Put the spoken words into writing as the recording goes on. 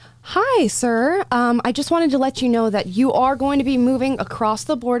Hi, sir. I just wanted to let you know that you are going to be moving across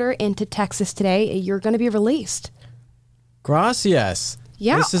the border into Texas today. You're going to be released. Gracias.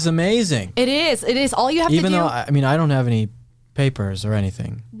 Yeah. This is amazing. It is. It is. All you have to do... Even though, I don't have any papers or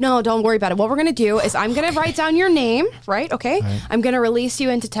anything. No, don't worry about it. What we're going to do is I'm going to write down your name, right? Okay. Right. I'm going to release you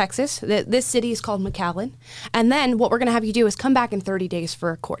into Texas. This city is called McAllen. And then what we're going to have you do is come back in 30 days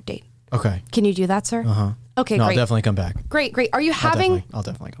for a court date. Okay. Can you do that, sir? Uh-huh. Okay, no, great. I'll definitely come back. Great. Are you I'll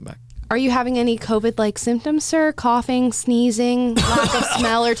definitely come back. Are you having any COVID-like symptoms, sir? Coughing, sneezing, lack of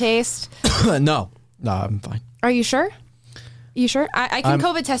smell or taste? No, I'm fine. Are you sure? You sure? I can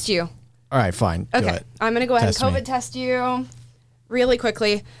COVID test you. All right, fine. Do Okay. it. I'm going to go ahead and Test me. COVID test you really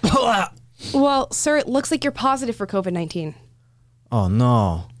quickly. Well, sir, it looks like you're positive for COVID-19. Oh,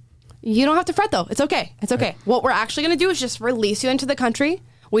 no. You don't have to fret, though. It's okay. It's okay. What we're actually going to do is just release you into the country.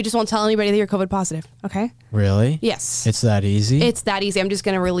 We just won't tell anybody that you're COVID positive, okay? Really? Yes. It's that easy? It's that easy. I'm just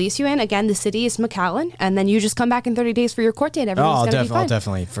going to release you in. Again, the city is McAllen, and then you just come back in 30 days for your court date. Everything's going to be fine. I'll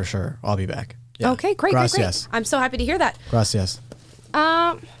definitely, for sure. I'll be back. Yeah. Okay, great. Gracias. I'm so happy to hear that. Gracias.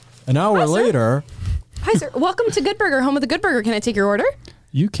 Hi, An hour sir. later. Hi, sir. Welcome to Good Burger, home of the Good Burger. Can I take your order?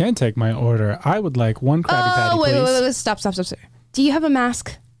 You can take my order. I would like one Krabby Patty, please. Wait. Stop, sir. Do you have a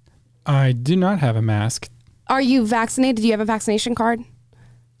mask? I do not have a mask. Are you vaccinated? Do you have a vaccination card?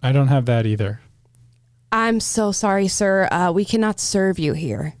 I don't have that either. I'm so sorry, sir. We cannot serve you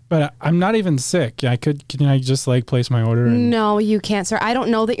here. But I'm not even sick. Can I just place my order? No, you can't, sir. I don't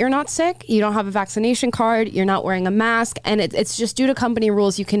know that you're not sick. You don't have a vaccination card. You're not wearing a mask. And it's just due to company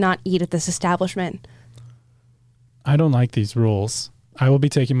rules, you cannot eat at this establishment. I don't like these rules. I will be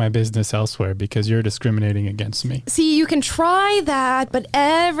taking my business elsewhere because you're discriminating against me. See, you can try that, but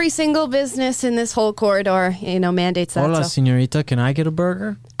every single business in this whole corridor, mandates that. Hola, So. señorita. Can I get a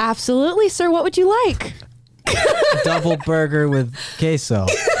burger? Absolutely, sir. What would you like? Double burger with queso.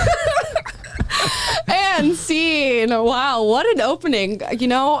 And scene. Wow, what an opening.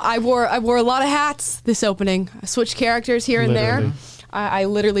 I wore a lot of hats this opening. I switched characters here and there. Literally. I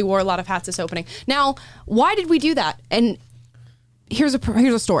literally wore a lot of hats this opening. Now, why did we do that? And here's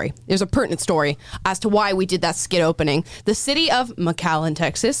a story. There's a pertinent story as to why we did that skit opening. The city of McAllen,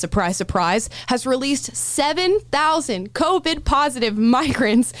 Texas, surprise, surprise, has released 7,000 COVID positive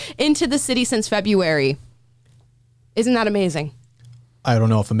migrants into the city since February. Isn't that amazing? I don't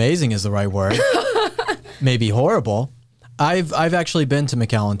know if amazing is the right word. Maybe horrible. I've actually been to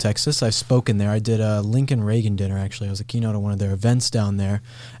McAllen, Texas. I've spoken there. I did a Lincoln Reagan dinner, actually. I was a keynote at one of their events down there.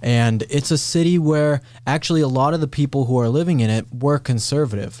 And it's a city where actually a lot of the people who are living in it were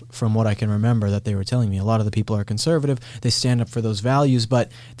conservative, from what I can remember that they were telling me. A lot of the people are conservative. They stand up for those values.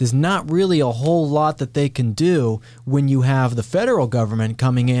 But there's not really a whole lot that they can do when you have the federal government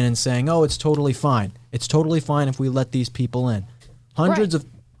coming in and saying, oh, it's totally fine. It's totally fine if we let these people in. Hundreds of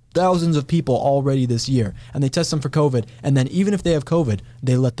thousands of people already this year, and they test them for COVID, and then even if they have COVID,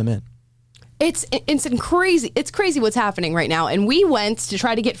 they let them in. It's crazy. It's crazy what's happening right now. And we went to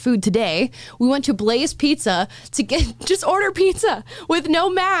try to get food today. We went to Blaze Pizza to just order pizza with no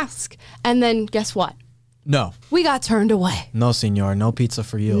mask. And then guess what? No. We got turned away. No, senor. No pizza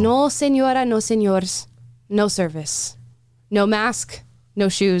for you. No, senora, no senors. No service. No mask. No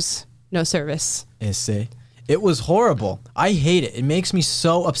shoes. No service. Ese. It was horrible. I hate it. It makes me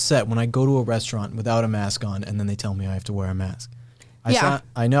so upset when I go to a restaurant without a mask on and then they tell me I have to wear a mask.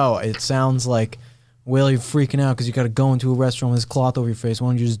 I know. It sounds like, well, you're freaking out because you got to go into a restaurant with this cloth over your face. Why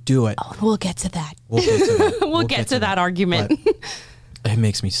don't you just do it? Oh, we'll get to that. We'll get to that. We'll get to that argument. It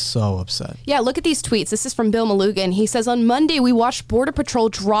makes me so upset. Yeah, look at these tweets. This is from Bill Malugan. He says, on Monday, we watched Border Patrol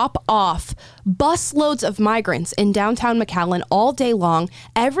drop off busloads of migrants in downtown McAllen all day long.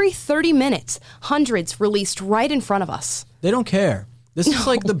 Every 30 minutes, hundreds released right in front of us. They don't care. This is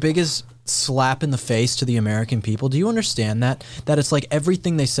like the biggest slap in the face to the American people. Do you understand that? That it's like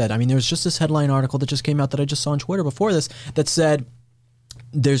everything they said. I mean, there was just this headline article that just came out that I just saw on Twitter before this that said,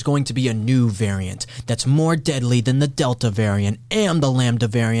 there's going to be a new variant that's more deadly than the Delta variant and the Lambda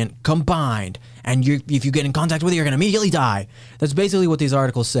variant combined. And if you get in contact with it, you're going to immediately die. That's basically what these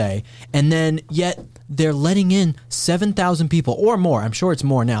articles say. And then yet they're letting in 7,000 people or more. I'm sure it's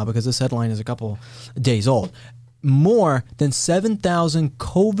more now because this headline is a couple days old. More than 7,000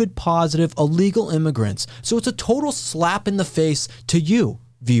 COVID positive illegal immigrants. So it's a total slap in the face to you,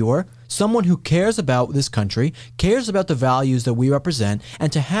 viewer. Someone who cares about this country, cares about the values that we represent, and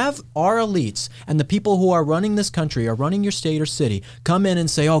to have our elites and the people who are running this country, are running your state or city, come in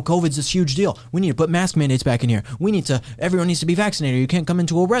and say, oh, COVID's this huge deal. We need to put mask mandates back in here. Everyone needs to be vaccinated. You can't come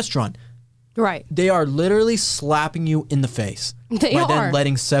into a restaurant. Right. They are literally slapping you in the face by then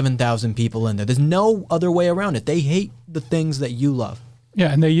letting 7,000 people in there. There's no other way around it. They hate the things that you love.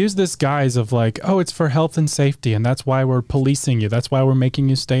 Yeah, and they use this guise of like, oh, it's for health and safety, and that's why we're policing you. That's why we're making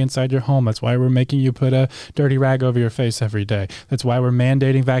you stay inside your home. That's why we're making you put a dirty rag over your face every day. That's why we're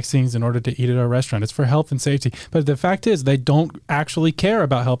mandating vaccines in order to eat at our restaurant. It's for health and safety. But the fact is, they don't actually care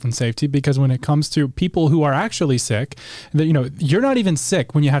about health and safety, because when it comes to people who are actually sick, that, you know, you're not even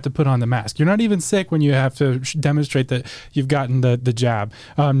sick when you have to put on the mask. You're not even sick when you have to demonstrate that you've gotten the jab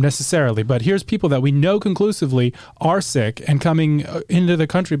necessarily. But here's people that we know conclusively are sick and coming into the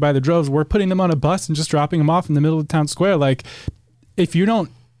country by the droves. We're putting them on a bus and just dropping them off in the middle of the town square. Like, if you're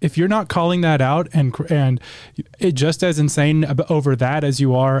not calling that out and it just as insane over that as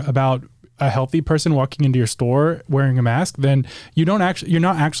you are about a healthy person walking into your store wearing a mask, then you're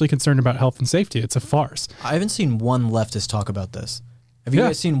not actually concerned about health and safety. It's a farce. I haven't seen one leftist talk about this. Have you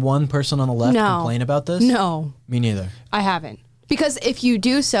guys seen one person on the left complain about this? No. Me neither. I haven't. Because if you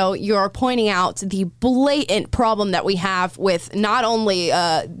do so, you're pointing out the blatant problem that we have with not only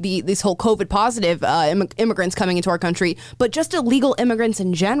these whole COVID positive immigrants coming into our country, but just illegal immigrants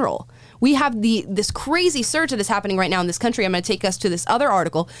in general. We have this crazy surge that is happening right now in this country. I'm going to take us to this other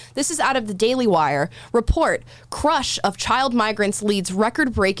article. This is out of the Daily Wire. Report, crush of child migrants leads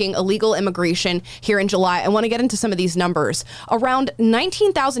record-breaking illegal immigration here in July. I want to get into some of these numbers. Around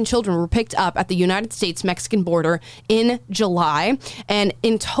 19,000 children were picked up at the United States-Mexican border in July. And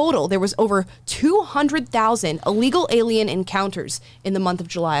in total, there was over 200,000 illegal alien encounters in the month of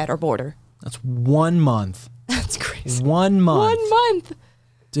July at our border. That's 1 month. That's crazy. 1 month. 1 month.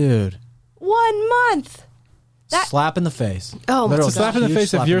 Dude. 1 month. Slap in the face. Oh, my God. Slap in the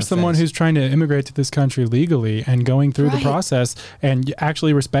face if you're someone who's trying to immigrate to this country legally and going through the process and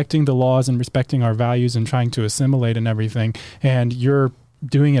actually respecting the laws and respecting our values and trying to assimilate and everything, and you're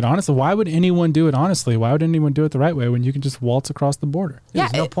doing it honestly. Why would anyone do it honestly? Why would anyone do it the right way when you can just waltz across the border?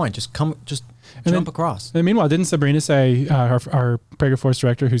 There's no point. Just jump across. And meanwhile, didn't Sabrina say, our Prager Force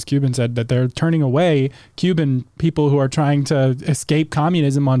director, who's Cuban, said that they're turning away Cuban people who are trying to escape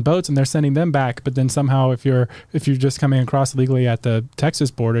communism on boats, and they're sending them back. But then somehow, if you're just coming across illegally at the Texas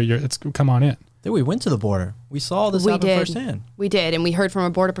border, it's come on in. Then we went to the border. We saw this happen firsthand. We did, and we heard from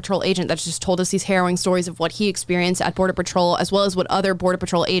a Border Patrol agent that just told us these harrowing stories of what he experienced at Border Patrol, as well as what other Border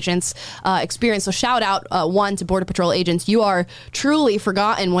Patrol agents experienced. So shout out, one, to Border Patrol agents. You are truly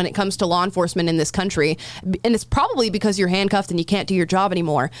forgotten when it comes to law enforcement in this country, and it's probably because you're handcuffed and you can't do your job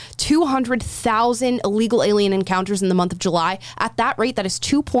anymore. 200,000 illegal alien encounters in the month of July. At that rate, that is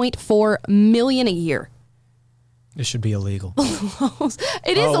 2.4 million a year. It should be illegal.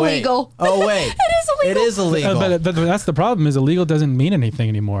 It is illegal. Oh, wait. It is illegal. But that's the problem, is illegal doesn't mean anything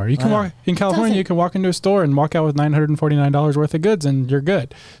anymore. You can walk in California, you can walk into a store and walk out with $949 worth of goods and you're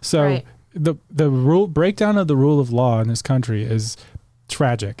good. So the rule breakdown of the rule of law in this country is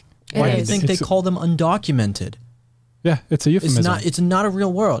tragic. Why do you think they call them undocumented? Yeah, it's a euphemism. It's not a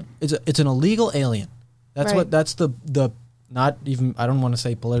real world. It's an illegal alien. That's that's the not even, I don't want to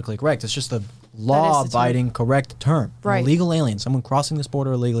say politically correct. It's just the law-abiding, correct term. Right. An illegal alien, someone crossing this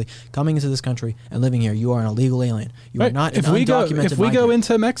border illegally, coming into this country and living here. You are an illegal alien. You are not an undocumented If we go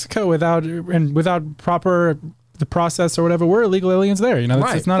into Mexico without proper the process or whatever, we're illegal aliens there. You know,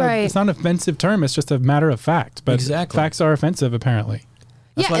 it's not an offensive term. It's just a matter of fact. But facts are offensive, apparently.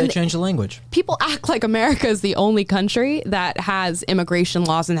 That's why they changed the language. People act like America is the only country that has immigration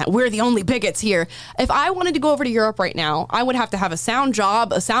laws and that we're the only bigots here. If I wanted to go over to Europe right now, I would have to have a sound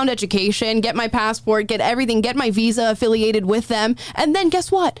job, a sound education, get my passport, get everything, get my visa affiliated with them. And then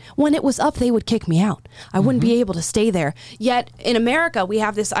guess what? When it was up, they would kick me out. I wouldn't be able to stay there. Yet in America, we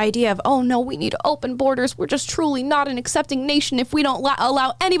have this idea of, oh no, we need to open borders. We're just truly not an accepting nation if we don't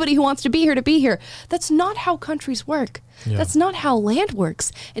allow anybody who wants to be here to be here. That's not how countries work. Yeah. That's not how land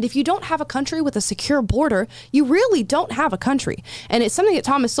works. And if you don't have a country with a secure border, you really don't have a country. And it's something that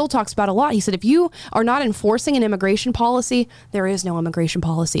Thomas Sowell talks about a lot. He said, if you are not enforcing an immigration policy, there is no immigration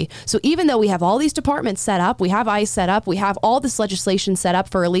policy. So even though we have all these departments set up, we have ICE set up, we have all this legislation set up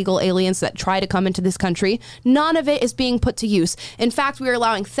for illegal aliens that try to come into this country, none of it is being put to use. In fact, we are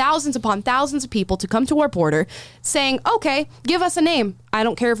allowing thousands upon thousands of people to come to our border saying, okay, give us a name. I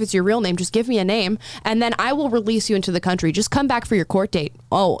don't care if it's your real name, just give me a name, and then I will release you into the country. Just come back for your court date.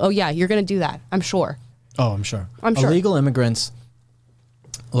 Oh yeah, you're going to do that, I'm sure. Oh, I'm sure. Illegal immigrants,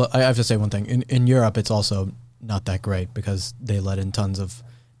 well, I have to say one thing. In Europe, it's also not that great because they let in tons of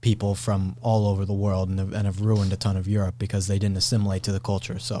people from all over the world and have ruined a ton of Europe because they didn't assimilate to the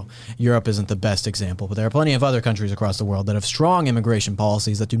culture. So Europe isn't the best example, but there are plenty of other countries across the world that have strong immigration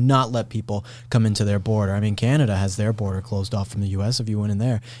policies that do not let people come into their border. I mean, Canada has their border closed off from the U.S. If you went in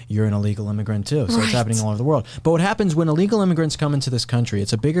there, you're an illegal immigrant too. So it's happening all over the world. But what happens when illegal immigrants come into this country,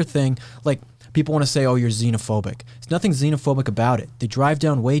 it's a bigger thing. Like, people want to say, oh, you're xenophobic. There's nothing xenophobic about it. They drive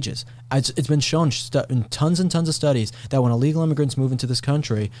down wages. It's been shown in tons and tons of studies that when illegal immigrants move into this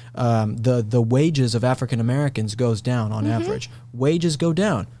country, the wages of African Americans goes down on average. Wages go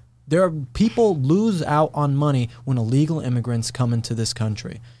down. There are people lose out on money when illegal immigrants come into this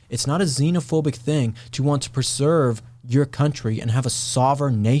country. It's not a xenophobic thing to want to preserve your country and have a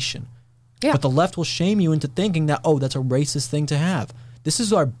sovereign nation. Yeah. But the left will shame you into thinking that, oh, that's a racist thing to have. This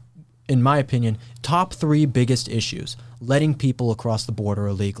is our, in my opinion, top 3 biggest issues: letting people across the border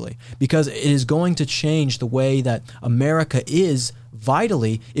illegally, because it is going to change the way that America is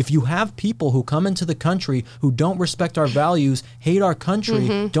vitally if you have people who come into the country who don't respect our values, hate our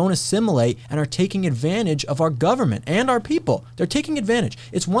country, don't assimilate, and are taking advantage of our government and our people. They're taking advantage.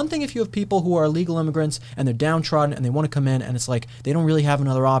 It's one thing if you have people who are illegal immigrants and they're downtrodden and they want to come in and it's like they don't really have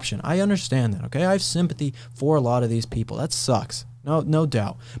another option. I understand that, okay? I have sympathy for a lot of these people. That sucks. No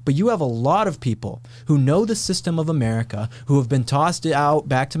doubt. But you have a lot of people who know the system of America, who have been tossed out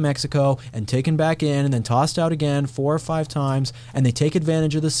back to Mexico and taken back in and then tossed out again 4 or 5 times, and they take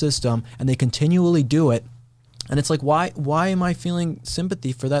advantage of the system and they continually do it. And it's like, why am I feeling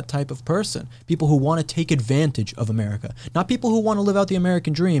sympathy for that type of person? People who want to take advantage of America. Not people who want to live out the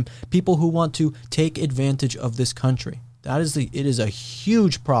American dream, people who want to take advantage of this country. It is a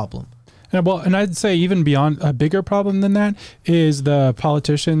huge problem. Yeah, well, and I'd say even beyond a bigger problem than that is the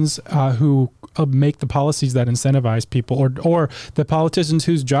politicians who make the policies that incentivize people, or the politicians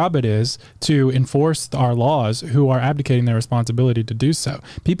whose job it is to enforce our laws, who are abdicating their responsibility to do so.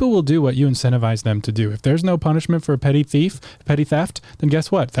 People will do what you incentivize them to do. If there's no punishment for petty theft, then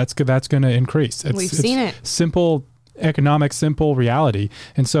guess what? That's going to increase. We've seen it. Simple economic, simple reality.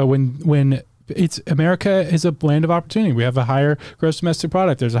 And so when America is a land of opportunity. We have a higher gross domestic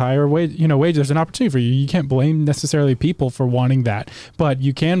product. There's a higher wage. There's an opportunity for you. You can't blame necessarily people for wanting that, but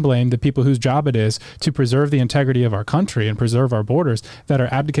you can blame the people whose job it is to preserve the integrity of our country and preserve our borders that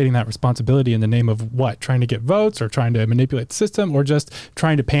are abdicating that responsibility in the name of what? Trying to get votes, or trying to manipulate the system, or just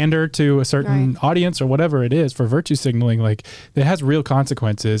trying to pander to a certain audience, or whatever it is for virtue signaling. Like, it has real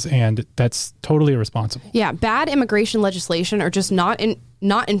consequences, and that's totally irresponsible. Yeah, bad immigration legislation, or just not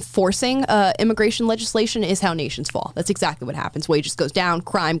enforcing immigration legislation, is how nations fall. That's exactly what happens. Wages goes down,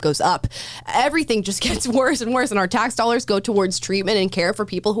 crime goes up. Everything just gets worse and worse, and our tax dollars go towards treatment and care for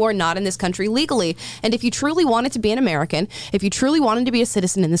people who are not in this country legally. And if you truly wanted to be an American, if you truly wanted to be a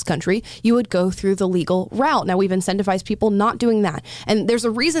citizen in this country, you would go through the legal route. Now, we've incentivized people not doing that. And there's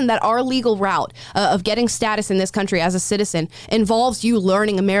a reason that our legal route of getting status in this country as a citizen involves you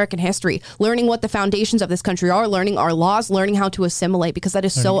learning American history, learning what the foundations of this country are, learning our laws, learning how to assimilate, because that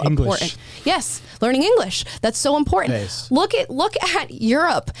is so important. Yes, learning English. That's so important. Base. Look at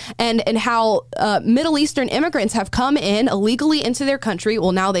Europe and how Middle Eastern immigrants have come in illegally into their country.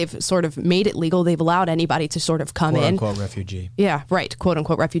 Well, now they've sort of made it legal. They've allowed anybody to sort of come in. Quote unquote refugee. Yeah, right. Quote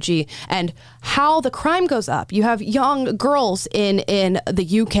unquote refugee. And how the crime goes up. You have young girls in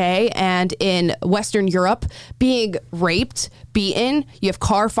the UK and in Western Europe being raped, beaten. You have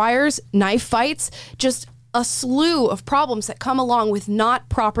car fires, knife fights, just a slew of problems that come along with not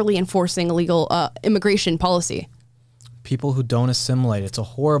properly enforcing illegal immigration policy. People who don't assimilate, it's a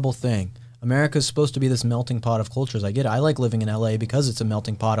horrible thing. America is supposed to be this melting pot of cultures. I get it. I like living in LA because it's a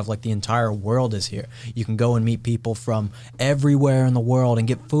melting pot of, like, the entire world is here. You can go and meet people from everywhere in the world and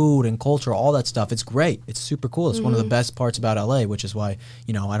get food and culture, all that stuff. It's great. It's super cool. It's one of the best parts about LA, which is why,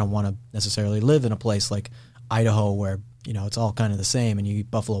 I don't want to necessarily live in a place like Idaho where it's all kind of the same and you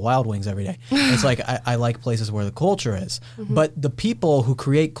eat Buffalo Wild Wings every day. It's like, I like places where the culture is. But the people who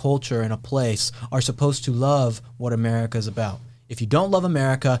create culture in a place are supposed to love what America is about. If you don't love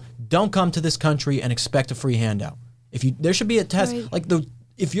America, don't come to this country and expect a free handout. There should be a test. Right.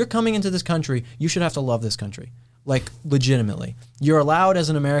 If you're coming into this country, you should have to love this country. Like, legitimately. You're allowed as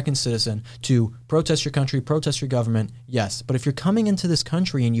an American citizen to protest your country, protest your government, yes. But if you're coming into this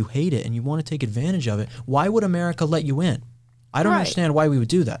country and you hate it and you want to take advantage of it, why would America let you in? I don't Right. understand why we would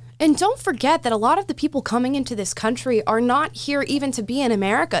do that. And don't forget that a lot of the people coming into this country are not here even to be in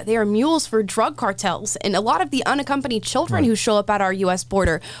America. They are mules for drug cartels. And a lot of the unaccompanied children who show up at our U.S.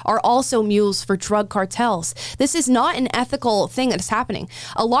 border are also mules for drug cartels. This is not an ethical thing that is happening.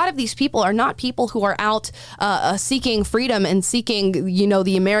 A lot of these people are not people who are out seeking freedom and seeking,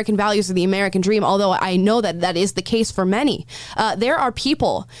 the American values or the American dream, although I know that that is the case for many. There are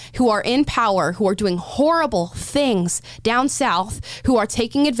people who are in power, who are doing horrible things down south, who are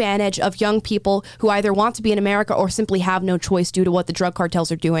taking advantage of young people who either want to be in America or simply have no choice due to what the drug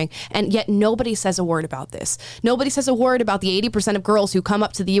cartels are doing. And yet nobody says a word about this. Nobody says a word about the 80% of girls who come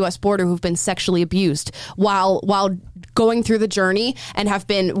up to the U.S. border who've been sexually abused while going through the journey and have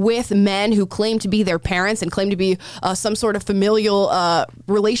been with men who claim to be their parents and claim to be some sort of familial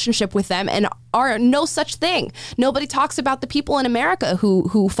relationship with them and are no such thing. Nobody talks about the people in America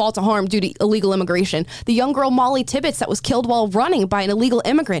who fall to harm due to illegal immigration. The young girl Molly Tibbetts that was killed while running by an illegal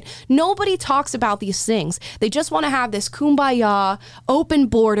immigrant. Nobody talks about these things. They just want to have this kumbaya, open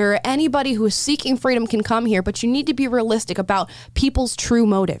border. Anybody who is seeking freedom can come here, but you need to be realistic about people's true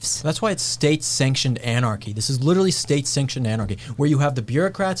motives. That's why it's state-sanctioned anarchy. This is literally state-sanctioned anarchy, where you have the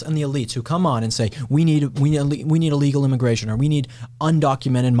bureaucrats and the elites who come on and say, we need illegal immigration, or we need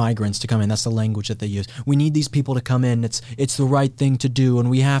undocumented migrants to come in. That's the language that they use. We need these people to come in. It's the right thing to do, and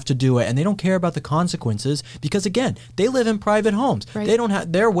we have to do it. And they don't care about the consequences because, again, they live in private homes. Right. They don't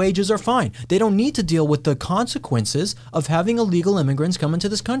have their wages are fine. They don't need to deal with the consequences of having illegal immigrants come into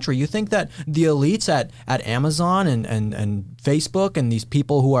this country. You think that the elites at Amazon and Facebook and these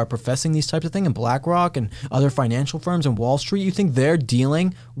people who are professing these types of things and BlackRock and other financial firms and Wall Street, you think they're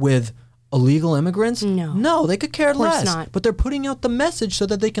dealing with illegal immigrants? No, they could care less. Not. But they're putting out the message so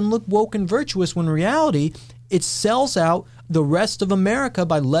that they can look woke and virtuous when in reality it sells out the rest of America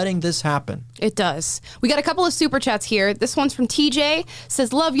by letting this happen. It does. We got a couple of super chats here. This one's from TJ.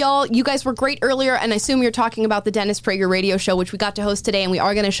 Says, love y'all. You guys were great earlier, and I assume you're talking about the Dennis Prager radio show, which we got to host today, and we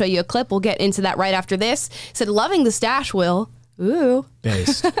are going to show you a clip. We'll get into that right after this. Said, loving the stash, Will. Ooh.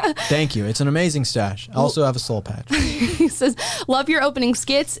 Based. Thank you. It's an amazing stash. I also have a soul patch. He says, love your opening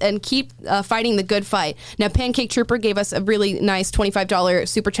skits and keep fighting the good fight. Now, Pancake Trooper gave us a really nice $25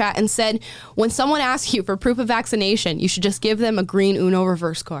 super chat and said, when someone asks you for proof of vaccination, you should just give them a green Uno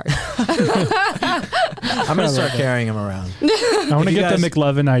reverse card. I'm going to start carrying them around. I want to get the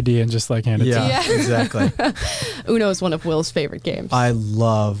McLovin ID and just hand it to Yeah, them. exactly. Uno is one of Will's favorite games. I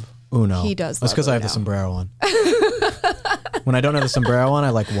love Uno. He does That's love because I have Uno. the sombrero one. When I don't have the sombrero one,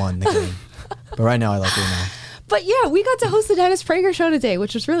 I like one the game. But right now I like Uno. But yeah, we got to host the Dennis Prager show today,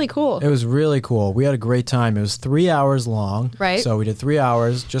 which was really cool. It was really cool. We had a great time. It was 3 hours long. Right. So we did 3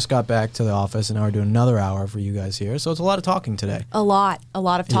 hours, just got back to the office, and now we're doing another hour for you guys here. So it's a lot of talking today. A lot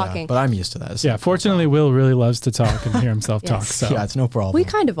of talking. Yeah, but I'm used to that. Yeah, fortunately, Will really loves to talk and hear himself talk. Yes. So Yeah, it's no problem. We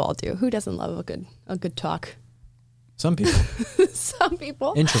kind of all do. Who doesn't love a good talk? Some people. Some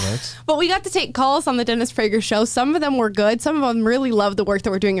people. Introverts. But we got to take calls on the Dennis Prager show. Some of them were good. Some of them really loved the work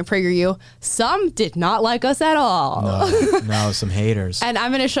that we're doing at PragerU. Some did not like us at all. No, some haters. And I'm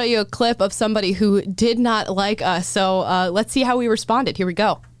going to show you a clip of somebody who did not like us. So let's see how we responded. Here we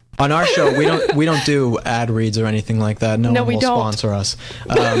go. On our show, we don't do ad reads or anything like that. No one we will don't. sponsor us.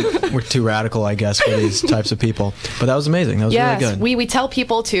 We're too radical, I guess, for these types of people. But that was amazing. That was really good. We tell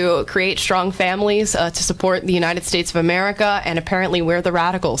people to create strong families to support the United States of America, and apparently we're the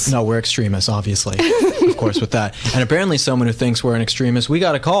radicals. No, we're extremists, obviously, of course, with that. And apparently someone who thinks we're an extremist, we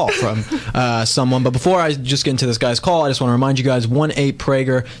got a call from someone. But before I just get into this guy's call, I just want to remind you guys,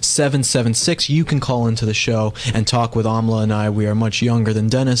 1-8-PRAGER-776. You can call into the show and talk with Amla and I. We are much younger than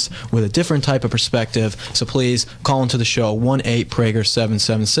Dennis, with a different type of perspective. So please call into the show,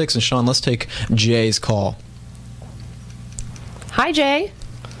 1-8-PRAGER-776. And Sean, let's take Jay's call. Hi, Jay.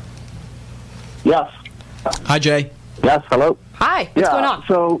 Yes. Hi, Jay. Yes. Hello. Hi. What's going on?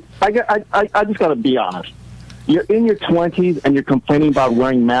 So I just got to be honest. You're in your 20s and you're complaining about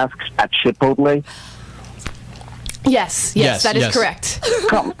wearing masks at Chipotle. Yes, that is correct.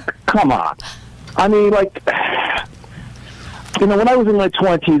 Come on. I mean, like, when I was in my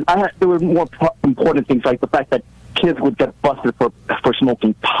 20s, there were more important things, like the fact that kids would get busted for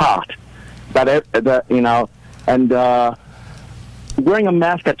smoking pot. And wearing a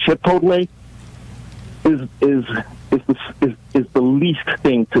mask at Chipotle is the least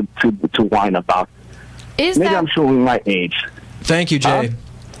thing to whine about. Is Maybe that I'm showing my age. Thank you, Jay.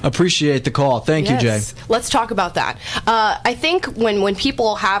 Appreciate the call. Thank you, Jay. Let's talk about that. I think when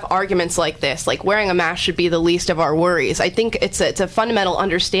people have arguments like this, like wearing a mask should be the least of our worries, I think it's a fundamental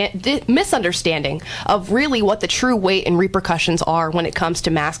misunderstanding of really what the true weight and repercussions are when it comes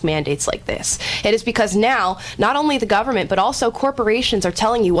to mask mandates like this. It is because now, not only the government, but also corporations are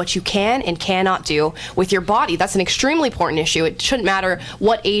telling you what you can and cannot do with your body. That's an extremely important issue. It shouldn't matter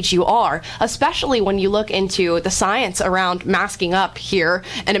what age you are, especially when you look into the science around masking up here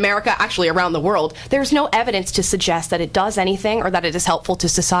in America, actually around the world. There's no evidence to suggest that it does anything or that it is helpful to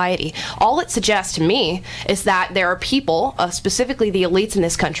society. All it suggests to me is that there are people, specifically the elites in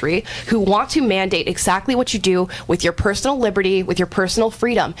this country, who want to mandate exactly what you do with your personal liberty, with your personal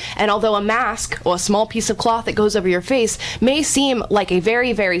freedom. And although a mask or a small piece of cloth that goes over your face may seem like a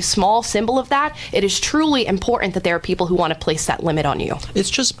very, very small symbol of that, it is truly important that there are people who want to place that limit on you. It's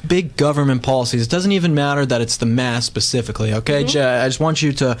just big government policies. It doesn't even matter that it's the mask specifically, okay? I just want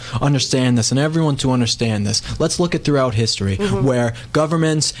you to understand this and everyone to understand this. Let's look at throughout history where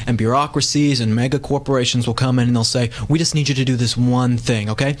governments and bureaucracies and mega corporations will come in and they'll say, we just need you to do this one thing,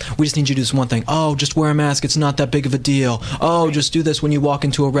 okay? We just need you to do this one thing. Oh, just wear a mask. It's not that big of a deal. Oh, just do this when you walk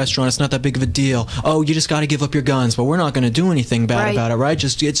into a restaurant. It's not that big of a deal. Oh, you just got to give up your guns, but we're not going to do anything bad about it, right?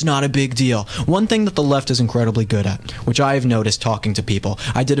 Just, it's not a big deal. One thing that the left is incredibly good at, which I've noticed talking to people.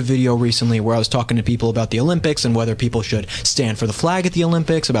 I did a video recently where I was talking to people about the Olympics and whether people should stand for the flag at the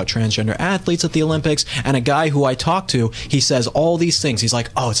Olympics, about transgender athletes at the Olympics, and a guy who I talked to, he says all these things. He's like,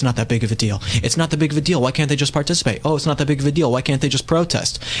 oh, it's not that big of a deal. It's not that big of a deal. Why can't they just participate? Oh, it's not that big of a deal. Why can't they just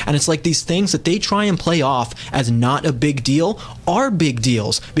protest? And it's like these things that they try and play off as not a big deal are big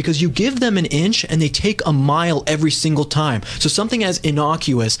deals because you give them an inch and they take a mile every single time. So something as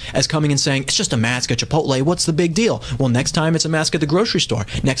innocuous as coming and saying, it's just a mask at Chipotle, what's the big deal? Well, next time it's a mask at the grocery store.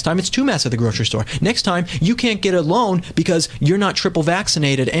 Next time it's 2 masks at the grocery store. Next time you can't get a loan because you're not triple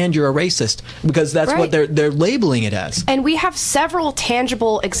vaccinated and you're a racist, because that's what they're labeling it as. And we have several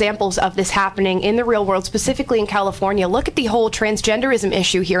tangible examples of this happening in the real world, specifically in California. Look at the whole transgenderism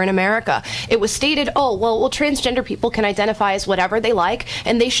issue here in America. It was stated, oh, well, transgender people can identify as whatever they like,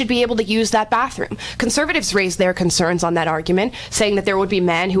 and they should be able to use that bathroom. Conservatives raised their concerns on that argument, saying that there would be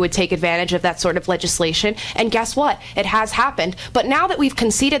men who would take advantage of that sort of legislation. And guess what? It has happened. But now that we've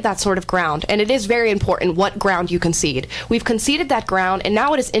conceded that sort of ground, and it is very important what ground you concede, we've conceded that ground, and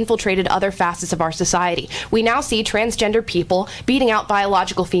now it has infiltrated other facets of our society. We now see transgender people beating out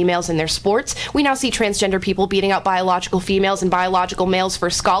biological females in their sports. We now see transgender people beating out biological females and biological males for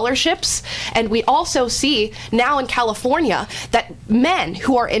scholarships. And we also see now in California that men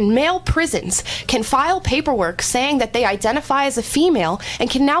who are in male prisons can file paperwork saying that they identify as a female and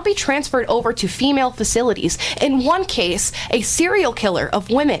can now be transferred over to female facilities. In one case, a serial killer of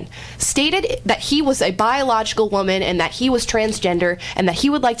women stated that he was a biological woman and that he was transgender and that he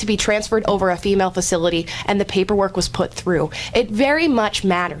would like to be transferred over a female facility, and the paperwork was put through. It very much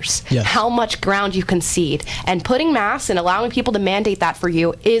matters how much ground you concede, and putting masks and allowing people to mandate that for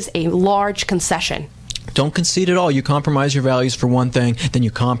you is a large concession. Don't concede at all. You compromise your values for one thing, then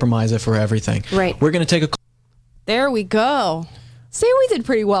you compromise it for everything. Right. We're going to take a... There we go. See, we did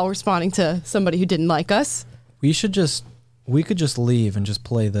pretty well responding to somebody who didn't like us. We could just leave and just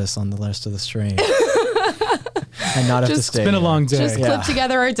play this on the rest of the stream. And not have to stay. It's been a long day. Just clip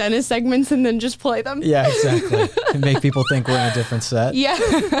together our dentist segments and then just play them. Yeah, exactly. And make people think we're in a different set. Yeah.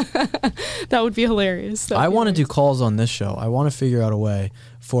 That would be hilarious. I want to do calls on this show. I want to figure out a way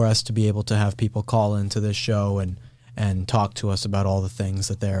for us to be able to have people call into this show and talk to us about all the things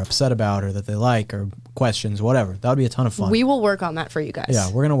that they're upset about or that they like or questions, whatever. That would be a ton of fun. We will work on that for you guys. Yeah,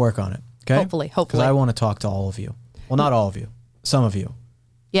 we're going to work on it. Okay? Hopefully. Because I want to talk to all of you. Well, not all of you. Some of you.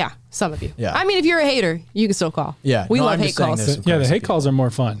 Yeah, some of you. Yeah. I mean, if you're a hater, you can still call. Yeah. We love hate calls. Yeah, the hate calls are more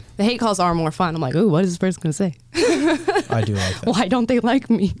fun. The hate calls are more fun. I'm like, ooh, what is this person going to say? I do like that. Why don't they like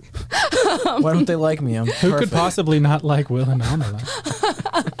me? Why don't they like me? I'm Who could possibly not like Will and Alma?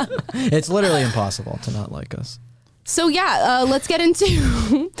 It's literally impossible to not like us. So yeah, let's get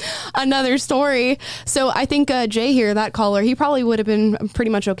into another story. So I think Jay here, that caller, he probably would have been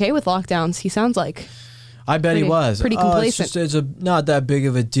pretty much okay with lockdowns. He sounds like. I bet he was. Pretty complacent. It's not that big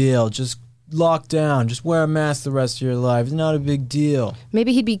of a deal. Just lock down. Just wear a mask the rest of your life. It's not a big deal.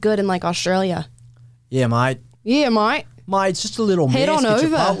 Maybe he'd be good in like Australia. Yeah, mate. Yeah, mate. Mate, it's just a little Head mask on at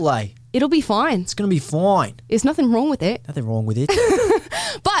over. Chipotle. It'll be fine. It's going to be fine. There's nothing wrong with it. Nothing wrong with it.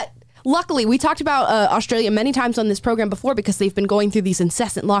 But luckily, we talked about Australia many times on this program before because they've been going through these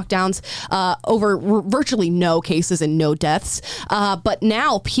incessant lockdowns over virtually no cases and no deaths. But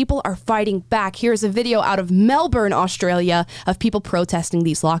now people are fighting back. Here's a video out of Melbourne, Australia, of people protesting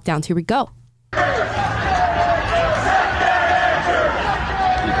these lockdowns. Here we go.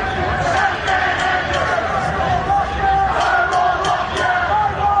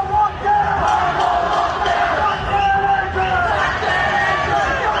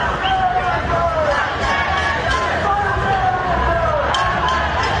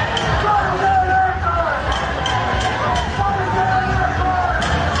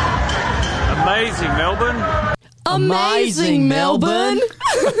 Amazing, Melbourne.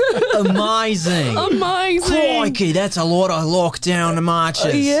 Amazing. Amazing. Crikey, that's a lot of lockdown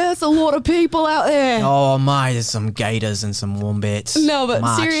marches. Yes, a lot of people out there. Oh, mate, there's some gators and some wombats. No, but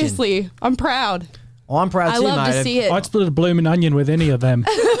marching. seriously, I'm proud. Oh, I'm proud I too, love mate. to see it. I'd split a blooming onion with any of them.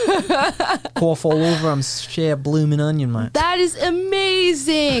 Cough all over, I'm share blooming onion, mate. That is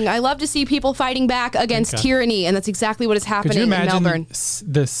amazing. I love to see people fighting back against tyranny, and that's exactly what is Could happening you in imagine Melbourne.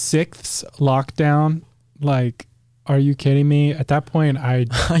 the sixth lockdown? Like, are you kidding me? At that point, I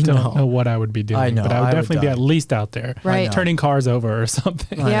don't know what I would be doing. I know, but I would I would definitely be die. at least out there, Right. turning cars over or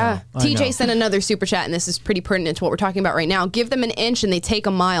something. Yeah. I know. TJ sent another super chat, and this is pretty pertinent to what we're talking about right now. Give them an inch and they take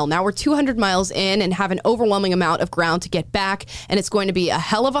a mile. Now we're 200 miles in and have an overwhelming amount of ground to get back, and it's going to be a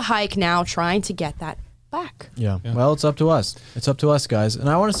hell of a hike now trying to get that back. Yeah. Well, it's up to us. It's up to us, guys. And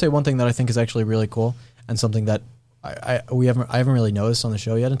I want to say one thing that I think is actually really cool and something that I haven't really noticed on the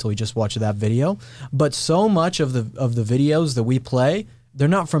show yet until we just watched that video. But so much of the videos that we play, they're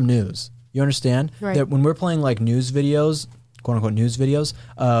not from news. You understand? Right. That when we're playing like news videos, quote unquote news videos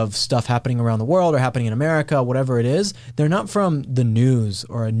of stuff happening around the world or happening in America, whatever it is, they're not from the news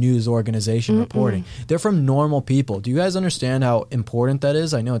or a news organization reporting. They're from normal people. Do you guys understand how important that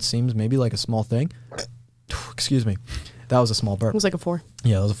is? I know it seems maybe like a small thing. Excuse me. That was a small burp. It was like a 4.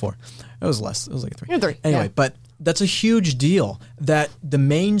 Yeah, it was a 4. It was less. It was like a 3. Yeah, 3, Anyway, yeah. but that's a huge deal that the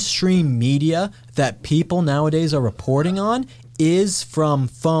mainstream media that people nowadays are reporting on is from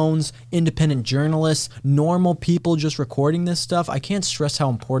phones, independent journalists, normal people just recording this stuff. I can't stress how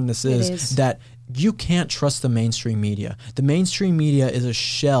important this is. That you can't trust the mainstream media. The mainstream media is a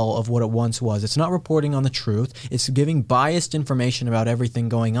shell of what it once was. It's not reporting on the truth. It's giving biased information about everything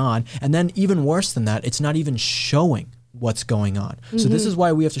going on. And then even worse than that, it's not even showing what's going on. So this is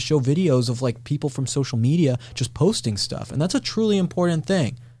why we have to show videos of like people from social media just posting stuff. And that's a truly important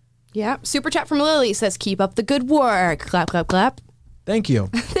thing. Yeah. Super chat from Lily says, keep up the good work. Clap, clap, clap. Thank you.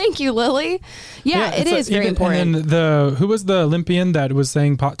 Thank you, Lily. Yeah, it is very important. And then who was the Olympian that was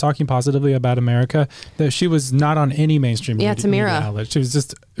saying talking positively about America? That she was not on any mainstream media Tamira. outlet. She was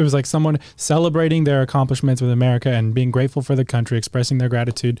just, it was like someone celebrating their accomplishments with America and being grateful for the country, expressing their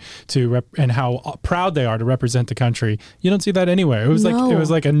gratitude and how proud they are to represent the country. You don't see that anywhere. It was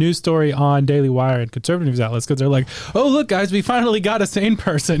like a news story on Daily Wire and conservative news outlets because they're like, oh look guys, we finally got a sane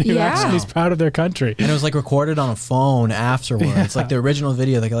person who actually is proud of their country. And it was like recorded on a phone afterwards. It's like the original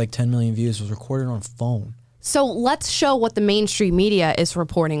video that got like 10 million views was recorded on a phone. So let's show what the mainstream media is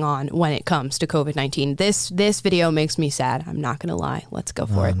reporting on when it comes to COVID-19. This video makes me sad. I'm not going to lie. Let's go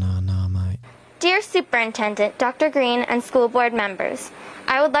for it. No, mate. Dear Superintendent, Dr. Green, and school board members,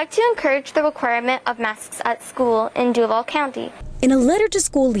 I would like to encourage the requirement of masks at school in Duval County. In a letter to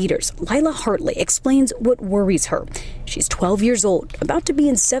school leaders, Lila Hartley explains what worries her. She's 12 years old, about to be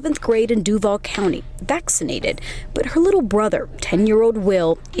in 7th grade in Duval County, vaccinated, but her little brother, 10-year-old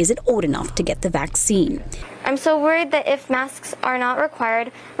Will, isn't old enough to get the vaccine. I'm so worried that if masks are not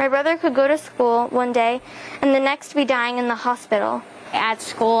required, my brother could go to school one day and the next be dying in the hospital. At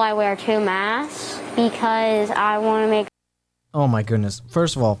school, I wear 2 masks because I want to make. Oh my goodness.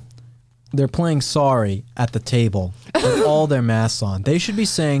 First of all, they're playing sorry at the table with all their masks on. They should be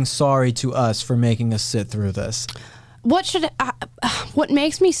saying sorry to us for making us sit through this. What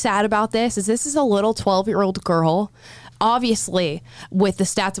makes me sad about this is a little 12-year-old girl. Obviously, with the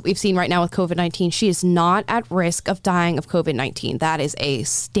stats that we've seen right now with COVID-19, she is not at risk of dying of COVID-19. That is a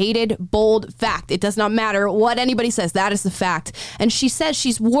stated, bold fact. It does not matter what anybody says. That is the fact. And she says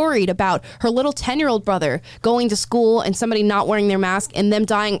she's worried about her little 10-year-old brother going to school and somebody not wearing their mask and them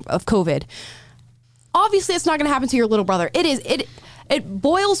dying of COVID. Obviously, it's not going to happen to your little brother. It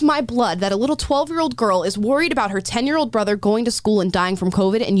boils my blood that a little 12-year-old girl is worried about her 10-year-old brother going to school and dying from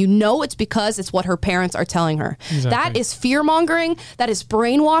COVID, and you know it's because it's what her parents are telling her. Exactly. That is fear-mongering, that is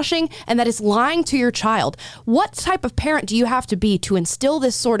brainwashing, and that is lying to your child. What type of parent do you have to be to instill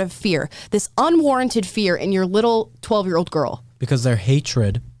this sort of fear, this unwarranted fear in your little 12-year-old girl? Because their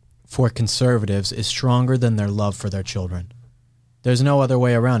hatred for conservatives is stronger than their love for their children. There's no other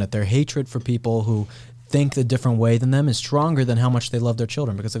way around it. Their hatred for people who think a different way than them is stronger than how much they love their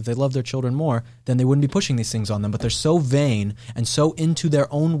children. Because if they love their children more, then they wouldn't be pushing these things on them. But they're so vain and so into their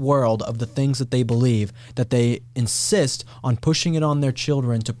own world of the things that they believe that they insist on pushing it on their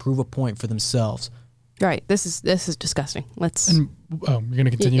children to prove a point for themselves. Right. This is disgusting. And you're going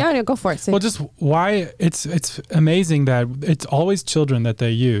to continue? Yeah, go for it. Well, just why it's amazing that it's always children that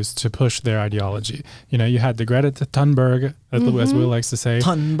they use to push their ideology. You know, you had the Greta Thunberg, as Will likes to say,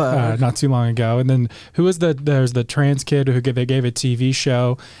 not too long ago, and then there's the trans kid who they gave a TV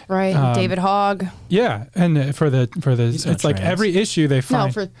show, right? David Hogg. Yeah, and for the it's like every issue they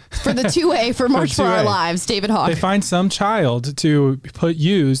find for the 2A for March for Our Lives, David Hogg. They find some child to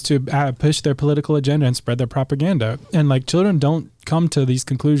use to push their political agenda and spread their propaganda, and like children don't come to these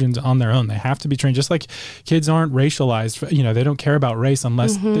conclusions on their own. They have to be trained, just like kids aren't racialized. You know, they don't care about race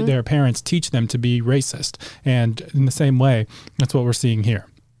unless their parents teach them to be racist. And in the same way, that's what we're seeing here.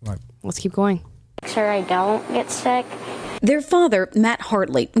 Right. Let's keep going. Make sure I don't get sick. Their father, Matt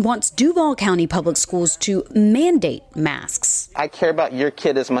Hartley, wants Duval County Public Schools to mandate masks. I care about your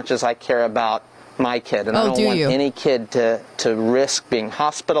kid as much as I care about my kid, and I don't want any kid to risk being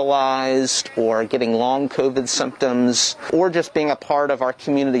hospitalized or getting long COVID symptoms or just being a part of our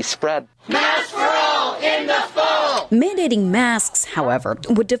community spread. Masks for all in the fall! Mandating masks, however,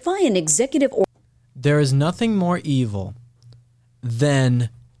 would defy an executive order. There is nothing more evil than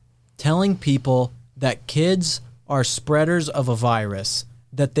telling people that kids are spreaders of a virus,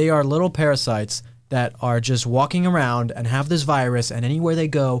 that they are little parasites that are just walking around and have this virus, and anywhere they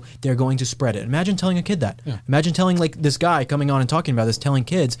go, they're going to spread it. Imagine telling a kid that. Yeah. Imagine telling, like, this guy coming on and talking about this, telling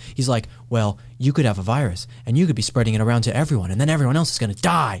kids, he's like, well, you could have a virus, and you could be spreading it around to everyone, and then everyone else is going to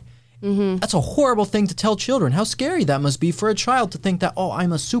die. Mm-hmm. That's a horrible thing to tell children. How scary that must be for a child to think that, oh,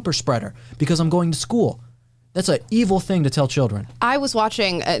 I'm a super spreader because I'm going to school. That's an evil thing to tell children. I was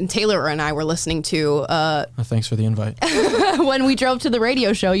watching, and Taylor and I were listening to... thanks for the invite. When we drove to the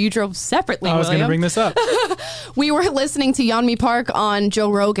radio show, you drove separately, I was going to bring this up. We were listening to Yeonmi Park on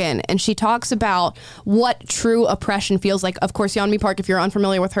Joe Rogan, and she talks about what true oppression feels like. Of course, Yeonmi Park, if you're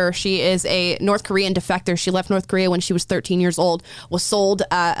unfamiliar with her, she is a North Korean defector. She left North Korea when she was 13 years old, was sold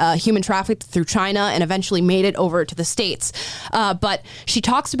human trafficked through China, and eventually made it over to the States. But she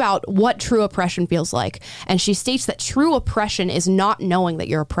talks about what true oppression feels like, and she states that true oppression is not knowing that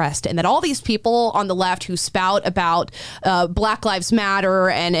you're oppressed, and that all these people on the left who spout about Black Lives Matter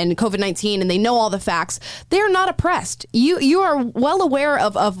and COVID-19, and they know all the facts, they're not oppressed. You are well aware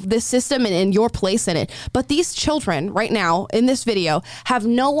of this system and your place in it, but these children right now in this video have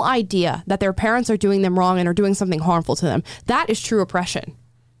no idea that their parents are doing them wrong and are doing something harmful to them. That is true oppression.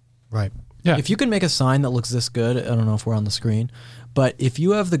 Right. Yeah. If you can make a sign that looks this good, I don't know if we're on the screen, but if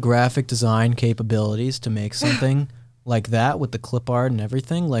you have the graphic design capabilities to make something like that with the clip art and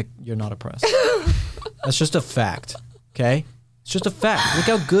everything, like, you're not oppressed. That's just a fact, okay? It's just a fact. Look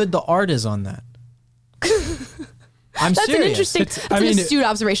how good the art is on that. I'm That's serious. an interesting, an astute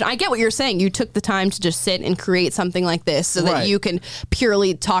observation. I get what you're saying. You took the time to just sit and create something like this so that you can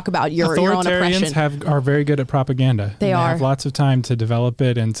purely talk about your own oppression. Authoritarians are very good at propaganda. They are. Have lots of time to develop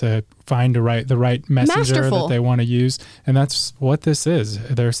it and to find the right messenger that they want to use, and that's what this is.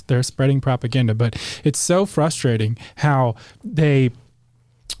 They're spreading propaganda, but it's so frustrating how they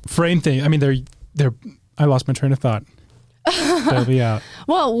frame things. I mean, they're. I lost my train of thought. They'll be out.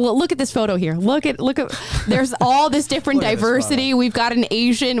 Well, look at this photo here. Look at. There's all this different diversity. We've got an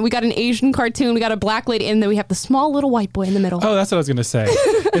Asian cartoon. We got a black lady, and then we have the small little white boy in the middle. Oh, that's what I was going to say.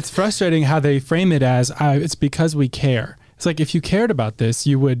 It's frustrating how they frame it as it's because we care. It's like, if you cared about this,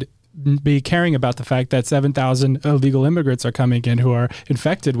 you would be caring about the fact that 7,000 illegal immigrants are coming in who are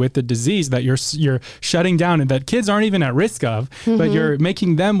infected with the disease that you're shutting down, and that kids aren't even at risk of, but you're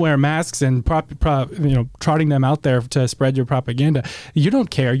making them wear masks and trotting them out there to spread your propaganda. You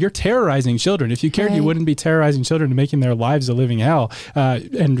don't care. You're terrorizing children. If you cared, you wouldn't be terrorizing children and making their lives a living hell,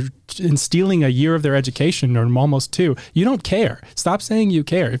 and stealing a year of their education, or almost 2. You don't care. Stop saying you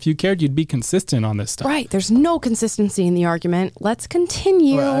care. If you cared, you'd be consistent on this stuff. Right. There's no consistency in the argument. Let's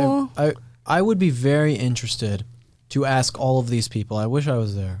continue. Well, I would be very interested to ask all of these people. I wish I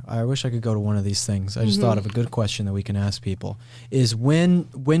was there. I wish I could go to one of these things. I just thought of a good question that we can ask people is when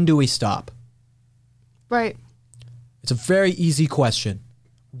do we stop? Right. It's a very easy question.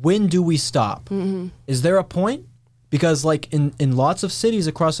 When do we stop? Mm-hmm. Is there a point? Because like in lots of cities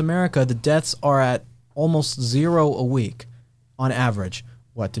across America, the deaths are at almost 0 a week on average.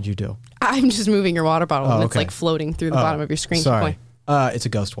 What did you do? I'm just moving your water bottle, and it's okay. like floating through the bottom of your screen. Sorry. It's a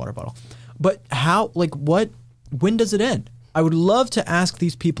ghost water bottle. But when does it end? I would love to ask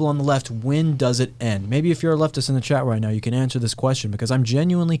these people on the left, when does it end? Maybe if you're a leftist in the chat right now, you can answer this question, because I'm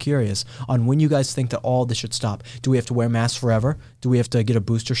genuinely curious on when you guys think that all this should stop. Do we have to wear masks forever? Do we have to get a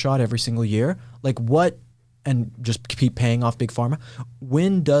booster shot every single year? Like what? And just keep paying off Big Pharma?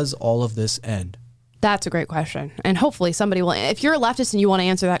 When does all of this end? That's a great question. And hopefully somebody will. If you're a leftist and you want to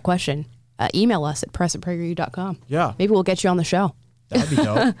answer that question, email us at press@prageru.com. Yeah. Maybe we'll get you on the show. That'd be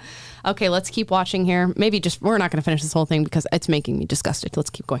dope. Okay, let's keep watching here. Maybe we're not going to finish this whole thing because it's making me disgusted.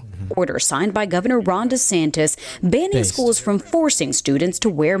 Let's keep going. Order signed by Governor Ron DeSantis banning schools from forcing students to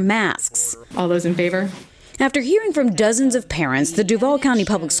wear masks. All those in favor? After hearing from dozens of parents, the Duval County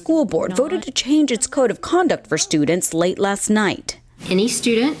Public School Board voted to change its code of conduct for students late last night. Any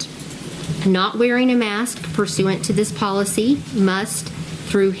student not wearing a mask pursuant to this policy must,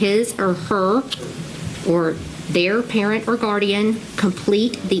 through his or her or their parent or guardian,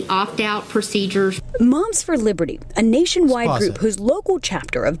 complete the opt-out procedures. Moms for Liberty, a nationwide group whose local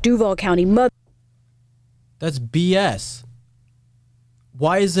chapter of Duval County Mother. That's BS.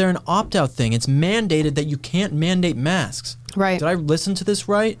 Why is there an opt-out thing? It's mandated that you can't mandate masks. Right. Did I listen to this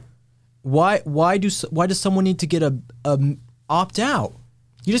right? Why does someone need to get a opt-out?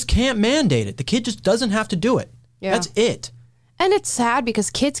 You just can't mandate it. The kid just doesn't have to do it. Yeah. That's it. And it's sad because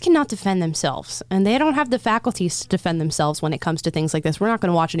kids cannot defend themselves, and they don't have the faculties to defend themselves when it comes to things like this. We're not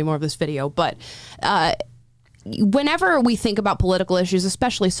going to watch any more of this video, but whenever we think about political issues,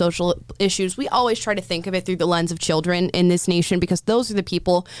 especially social issues, we always try to think of it through the lens of children in this nation, because those are the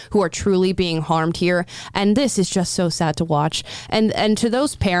people who are truly being harmed here. And this is just so sad to watch. And to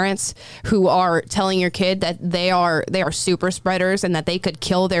those parents who are telling your kid that they are super spreaders and that they could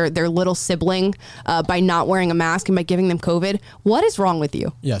kill their little sibling by not wearing a mask and by giving them COVID, what is wrong with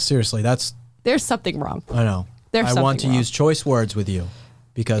you? Yeah, seriously, there's something wrong. I know. I want to use choice words with you,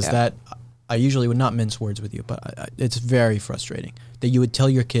 because I usually would not mince words with you, but it's very frustrating that you would tell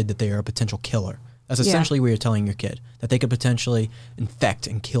your kid that they are a potential killer. That's essentially what you're telling your kid, that they could potentially infect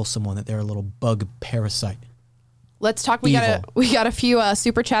and kill someone, that they're a little bug parasite. Let's talk. We got a few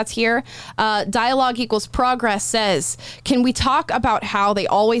super chats here. Dialogue Equals Progress says, can we talk about how they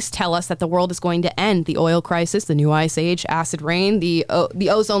always tell us that the world is going to end? The oil crisis, the new ice age, acid rain, the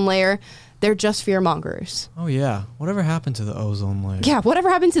ozone layer. They're just fear mongers. Oh, yeah. Whatever happened to the ozone layer? Yeah, whatever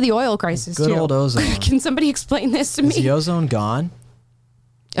happened to the oil crisis, Good old ozone. Can somebody explain this to me? Is the ozone gone?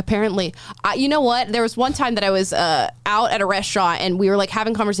 Apparently. You know what? There was one time that I was out at a restaurant, and we were like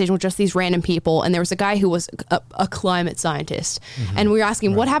having conversation with just these random people, and there was a guy who was a climate scientist. Mm-hmm. And we were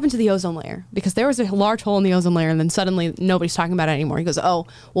asking, what happened to the ozone layer? Because there was a large hole in the ozone layer, and then suddenly nobody's talking about it anymore. He goes, oh,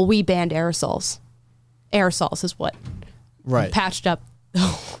 well, we banned aerosols. Aerosols is what patched up.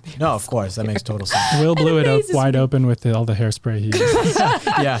 No, of course. That makes total sense. Will blew it wide open with all the hairspray he used.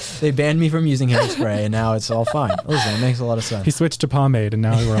 Yeah, they banned me from using hairspray, and now it's all fine. Listen, it makes a lot of sense. He switched to pomade, and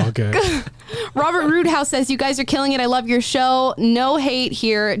now we're all good. Robert Roodhouse says, you guys are killing it. I love your show. No hate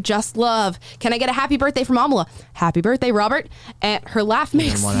here, just love. Can I get a happy birthday from Amala? Happy birthday, Robert. And her laugh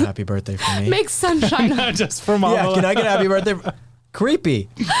makes... want a happy birthday from me. Makes sunshine. Not just from Amala. Yeah, can I get a happy birthday? Creepy.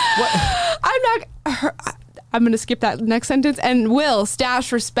 What? I'm going to skip that next sentence. And Will,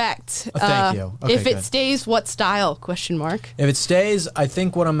 stash respect. Thank you. Okay, if it stays, what style? ? If it stays, I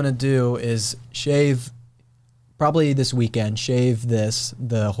think what I'm going to do is shave, probably this weekend, shave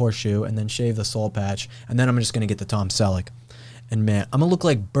the horseshoe, and then shave the soul patch. And then I'm just going to get the Tom Selleck. And man, I'm going to look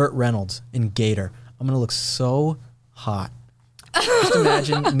like Burt Reynolds in Gator. I'm going to look so hot. Just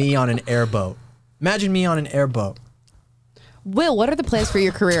imagine me on an airboat. Imagine me on an airboat. Will, what are the plans for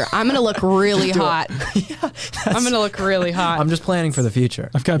your career? I'm going to look really hot. I'm going to look really hot. I'm just planning for the future.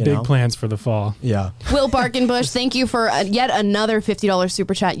 I've got big plans for the fall. Yeah. Will Barkenbush, thank you for yet another $50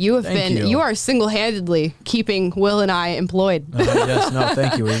 super chat. You are single-handedly keeping Will and I employed. Yes, no,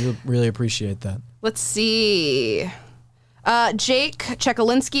 thank you. We really appreciate that. Let's see. Jake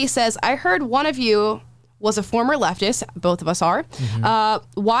Chekalinsky says, I heard one of you was a former leftist. Both of us are.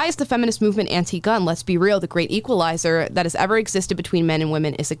 Mm-hmm. Why is the feminist movement anti-gun? Let's be real. The great equalizer that has ever existed between men and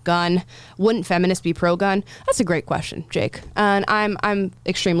women is a gun. Wouldn't feminists be pro-gun? That's a great question, Jake. And I'm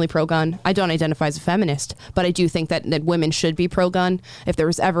extremely pro-gun. I don't identify as a feminist, but I do think that women should be pro-gun. If there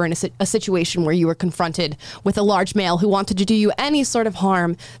was ever a situation where you were confronted with a large male who wanted to do you any sort of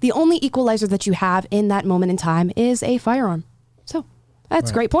harm, the only equalizer that you have in that moment in time is a firearm. So that's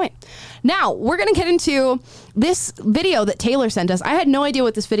a great point. Now, we're going to get into this video that Taylor sent us. I had no idea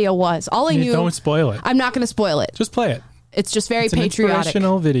what this video was. All I knew... Don't spoil it. I'm not going to spoil it. Just play it. It's just very patriotic. It's an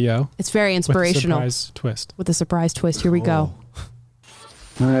inspirational video. It's very inspirational. With a surprise twist. With a surprise twist. Here we go.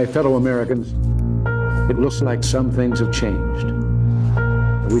 My fellow Americans, it looks like some things have changed.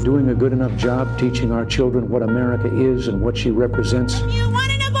 Are we doing a good enough job teaching our children what America is and what she represents? You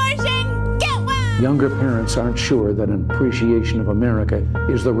want an abortion? Get one! Younger parents aren't sure that an appreciation of America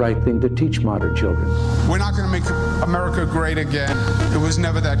is the right thing to teach modern children. We're not going to make America great again. It was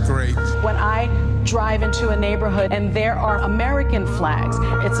never that great. When I drive into a neighborhood and there are American flags,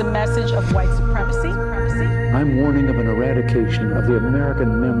 it's a message of white supremacy. I'm warning of an eradication of the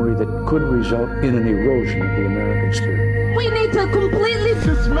American memory that could result in an erosion of the American spirit. We need to completely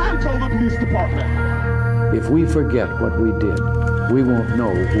dismantle the police department. If we forget what we did, we won't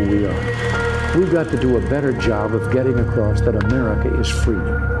know who we are. We've got to do a better job of getting across that America is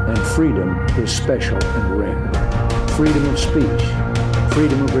freedom, and freedom is special and rare. Freedom of speech,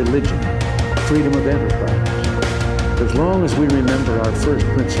 freedom of religion, freedom of enterprise. As long as we remember our first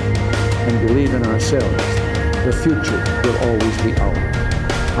principle and believe in ourselves, the future will always be ours.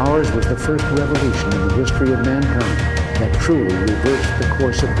 Ours was the first revolution in the history of mankind that truly reversed the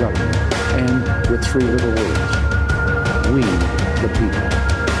course of government, and with three little words: we, the people.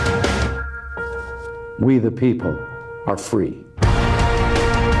 We, the people, are free.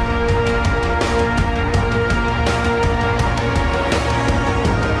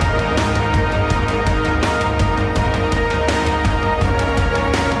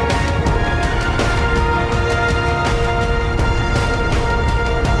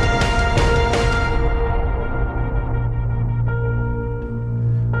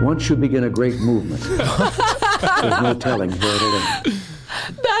 Once you begin a great movement, there's no telling where it'll end.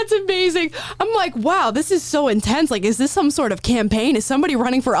 That's amazing. I'm like, wow, this is so intense. Like, is this some sort of campaign? Is somebody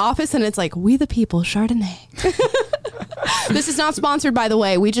running for office? And it's like, we the people, Chardonnay. This is not sponsored, by the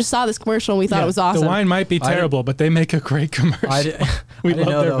way. We just saw this commercial and we thought it was awesome. The wine might be terrible, but they make a great commercial. I didn't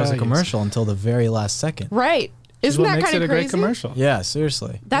know that was a commercial until the very last second. Right. Isn't that kind of crazy? A great commercial. Yeah,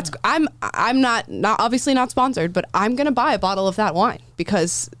 seriously. I'm not obviously not sponsored, but I'm gonna buy a bottle of that wine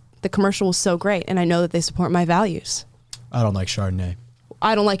because the commercial was so great, and I know that they support my values. I don't like Chardonnay.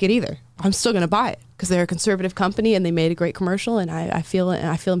 I don't like it either. I'm still gonna buy it because they're a conservative company and they made a great commercial, and I feel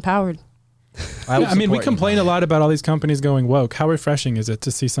empowered. I mean, we complain a lot about all these companies going woke. How refreshing is it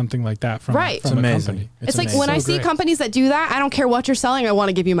to see something like that from a company? It's like when I see companies that do that, I don't care what you're selling. I want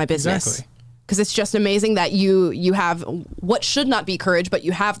to give you my business. Exactly. Because it's just amazing that you have what should not be courage, but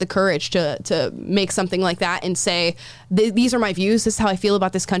you have the courage to make something like that and say, these are my views, this is how I feel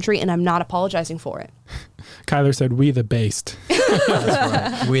about this country, and I'm not apologizing for it. Kyler said, we the based. That's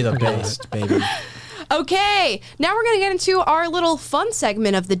right. We the based, baby. Okay, now we're going to get into our little fun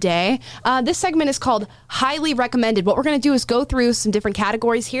segment of the day. This segment is called Highly Recommended. What we're going to do is go through some different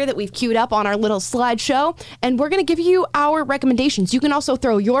categories here that we've queued up on our little slideshow, and we're going to give you our recommendations. You can also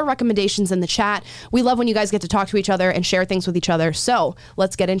throw your recommendations in the chat. We love when you guys get to talk to each other and share things with each other, so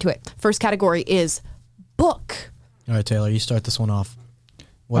let's get into it. First category is book. All right, Taylor, you start this one off.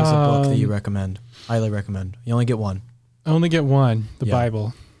 What is a book that you recommend? Highly recommend. You only get one. I only get one, the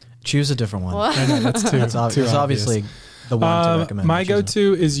Bible. Choose a different one. I know, that's too It's obviously the one to recommend. My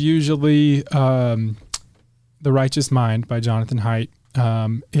go-to is usually The Righteous Mind by Jonathan Haidt.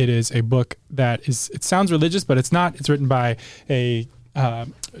 It is a book that it sounds religious, but it's not. It's written by a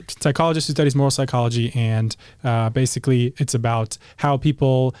psychologist who studies moral psychology, and basically it's about how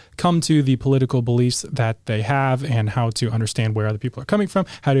people come to the political beliefs that they have and how to understand where other people are coming from,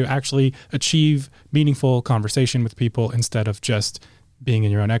 how to actually achieve meaningful conversation with people instead of just being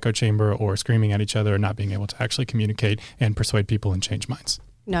in your own echo chamber or screaming at each other and not being able to actually communicate and persuade people and change minds.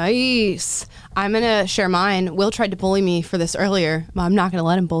 Nice. I'm going to share mine. Will tried to bully me for this earlier, but I'm not going to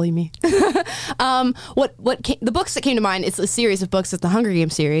let him bully me. The books that came to mind, it's a series of books. It's the Hunger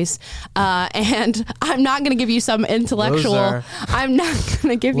Games series. And I'm not going to give you some intellectual. Loser. I'm not going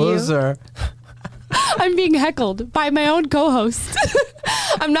to give Loser. I'm being heckled by my own co-host.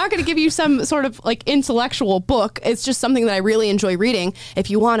 I'm not going to give you some sort of like intellectual book. It's just something that I really enjoy reading. If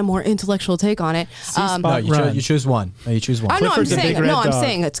you want a more intellectual take on it, no, you choose one. No, you choose one. I'm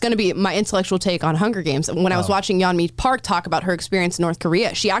saying it's going to be my intellectual take on Hunger Games. When I was watching Yeonmi Park talk about her experience in North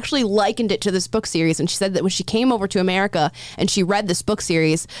Korea, she actually likened it to this book series, and she said that when she came over to America and she read this book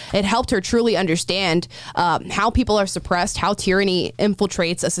series, it helped her truly understand how people are suppressed, how tyranny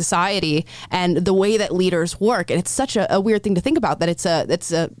infiltrates a society, and the way that leaders work. And it's such a weird thing to think about that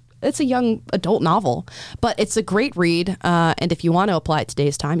it's a young adult novel, but it's a great read. And if you want to apply it to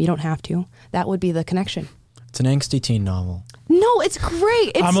today's time, you don't have to. That would be the connection. It's an angsty teen novel. No, it's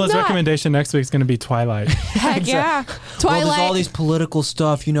great. It's Amala's not. recommendation next week is going to be Twilight. Heck yeah. Twilight. Well, there's all these political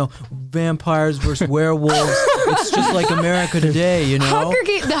stuff, vampires versus werewolves. It's just like America today,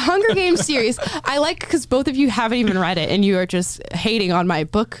 The Hunger Games series. I like because both of you haven't even read it and you are just hating on my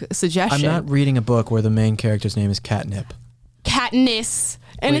book suggestion. I'm not reading a book where the main character's name is Catnip. Katniss.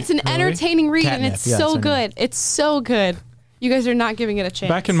 And it's an entertaining read, and it's so good. It's so good. You guys are not giving it a chance.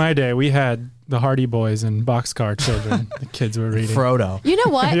 Back in my day, we had the Hardy Boys and Boxcar Children. The kids were reading. Frodo. You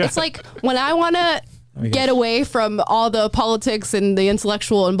know what? Yeah. It's like when I want to get away from all the politics and the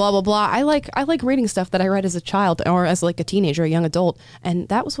intellectual and blah blah blah. I like reading stuff that I read as a child or as like a teenager, a young adult, and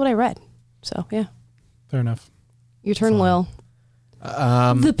that was what I read. So yeah. Fair enough. Your turn, Will.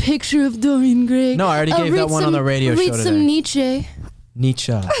 The Picture of Dorian Gray. No, I already gave that one on the radio show today. Read some Nietzsche.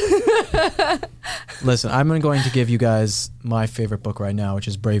 Listen, I'm going to give you guys my favorite book right now, which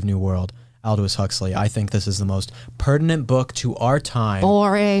is Brave New World, Aldous Huxley. I think this is the most pertinent book to our time.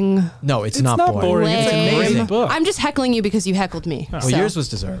 Boring. No, it's not boring. It's a great book. I'm just heckling you because you heckled me. Well, yours was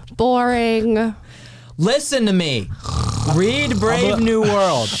deserved. Boring. Listen to me. Read Brave New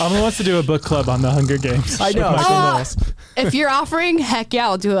World. Alma wants to do a book club on the Hunger Games. I know. Michael Knowles. If you're offering, heck yeah,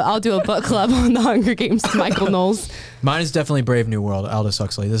 I'll do a book club on the Hunger Games with Michael Knowles. Mine is definitely Brave New World, Aldous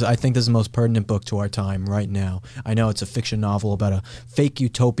Huxley. I think this is the most pertinent book to our time right now. I know it's a fiction novel about a fake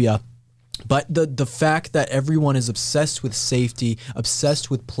utopia, but the fact that everyone is obsessed with safety,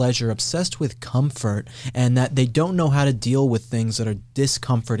 obsessed with pleasure, obsessed with comfort, and that they don't know how to deal with things that are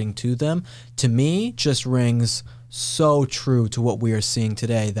discomforting to them, to me, just rings so true to what we are seeing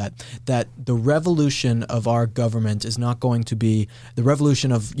today, that the revolution of our government is not going to be the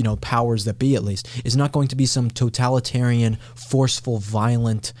revolution of, powers that be, at least, is not going to be some totalitarian, forceful,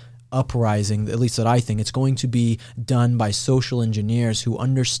 violent uprising, at least that I think. It's going to be done by social engineers who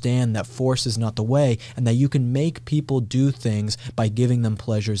understand that force is not the way and that you can make people do things by giving them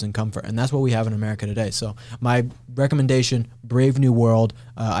pleasures and comfort. And that's what we have in America today. So my recommendation, Brave New World.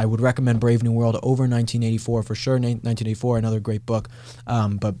 I would recommend Brave New World over 1984 for sure. 1984, another great book.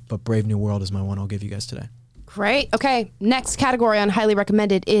 But Brave New World is my one I'll give you guys today. Great. Okay. Next category on highly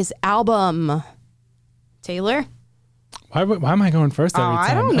recommended is album. Taylor? Why am I going first every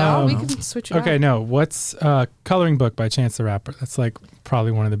time? I don't know. We can switch it Okay, up. no. What's Coloring Book by Chance the Rapper? That's like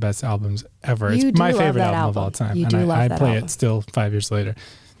probably one of the best albums ever. You It's my do love favorite that album of all album. time. You and do I love that play album. it still 5 years later.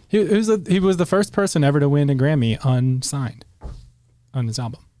 He was the first person ever to win a Grammy unsigned on his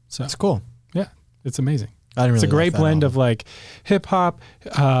album. So It's cool. yeah, it's amazing. I didn't really It's a great like that blend album. of like hip hop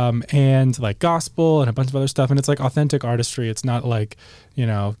and like gospel and a bunch of other stuff. And it's like authentic artistry. It's not like,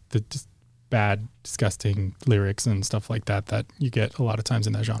 the just bad, disgusting lyrics and stuff like that you get a lot of times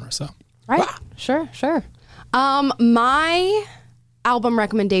in that genre. So Right. Sure. My album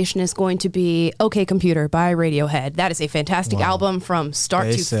recommendation is going to be OK Computer by Radiohead. That is a fantastic album from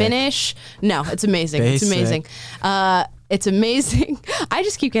start to finish. No, it's amazing. It's amazing. It's amazing. I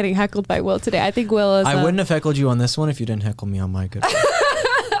just keep getting heckled by Will today. I think Will is... I wouldn't have heckled you on this one if you didn't heckle me on my good one.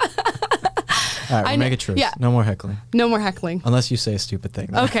 All right, we'll make a truce. Yeah. No more heckling. No more heckling. Unless you say a stupid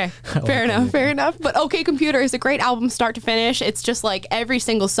thing. Okay, fair enough. But OK Computer is a great album start to finish. It's just like every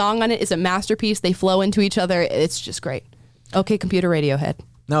single song on it is a masterpiece. They flow into each other. It's just great. OK Computer, Radiohead.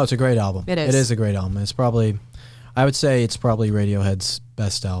 No, it's a great album. It is. It is a great album. It's probably, I would say it's probably Radiohead's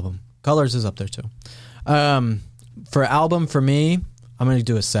best album. Colors is up there too. For album, for me, I'm going to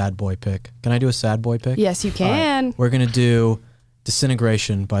do a sad boy pick. Can I do a sad boy pick? Yes, you can. Right. We're going to do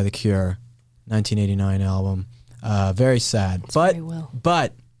Disintegration by The Cure, 1989 album. Very sad.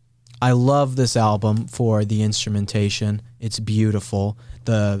 But I love this album for the instrumentation. It's beautiful.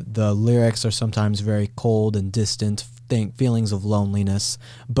 The lyrics are sometimes very cold and distant, feelings of loneliness,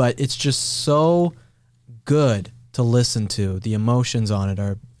 but it's just so good to listen to. The emotions on it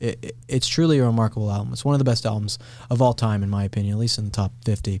are, it's truly a remarkable album. It's one of the best albums of all time, in my opinion, at least in the top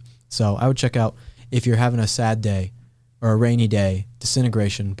 50. So I would check out, if you're having a sad day or a rainy day,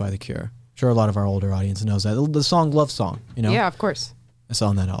 Disintegration by The Cure. I'm sure a lot of our older audience knows that. The song Love Song, Yeah, of course. It's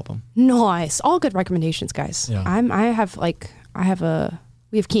on that album. Nice. All good recommendations, guys. Yeah.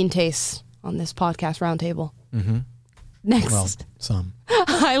 We have keen tastes on this podcast roundtable. Mm-hmm. Next. Well, some.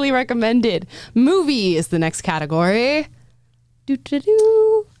 Highly recommended. Movie is the next category.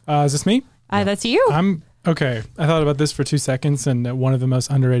 Doo-doo-doo. Is this me? That's you. I'm okay. I thought about this for 2 seconds, and one of the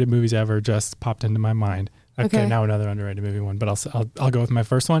most underrated movies ever just popped into my mind. Okay, now another underrated movie one, but I'll go with my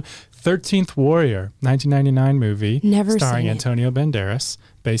first one. 13th Warrior, 1999 movie. Never starring seen it. Antonio Banderas,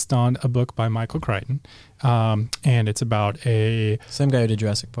 based on a book by Michael Crichton. And it's about same guy who did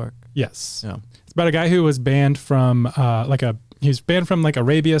Jurassic Park. Yes. Yeah. It's about a guy who was banned from he's banned from like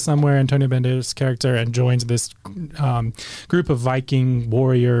Arabia somewhere, Antonio Banderas' character, and joins this group of Viking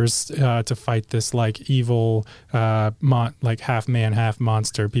warriors to fight this like evil half man, half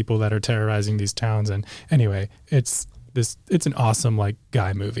monster people that are terrorizing these towns. And anyway, it's an awesome like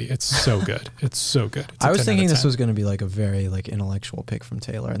guy movie. It's so good. It's so good. It's I was thinking this was going to be like a very like intellectual pick from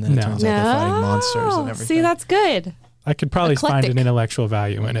Taylor, and then it turns out they're fighting monsters and everything. See, that's good. I could probably Eclectic. find an intellectual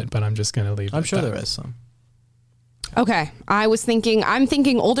value in it, but I'm just going to leave it. I'm sure at there that. is some. Okay, I'm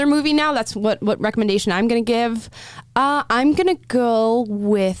thinking older movie now. That's what recommendation I'm going to give. I'm going to go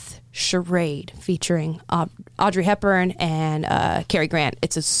with Charade, featuring Audrey Hepburn and Cary Grant.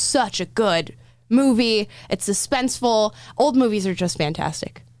 It's such a good movie. It's suspenseful. Old movies are just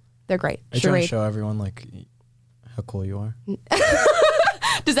fantastic. They're great. Are you trying to show everyone like how cool you are?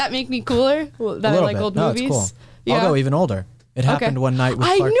 Does that make me cooler? That I like old movies? It's cool. Yeah. I'll go even older. It happened one night with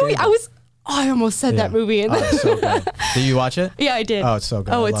Clark Gable. I almost said that movie. It's so good. Did you watch it? Yeah, I did. Oh, it's so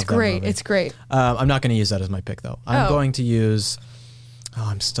good. Oh, it's great. It's great. I'm not going to use that as my pick, though. I'm going to use...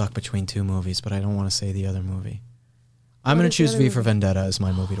 I'm stuck between two movies, but I don't want to say the other movie. I'm going to choose V for Vendetta as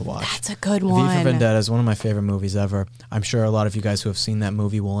my movie to watch. That's a good one. V for Vendetta is one of my favorite movies ever. I'm sure a lot of you guys who have seen that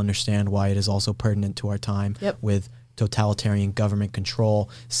movie will understand why it is also pertinent to our time with totalitarian government control,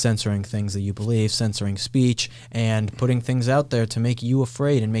 censoring things that you believe, censoring speech, and putting things out there to make you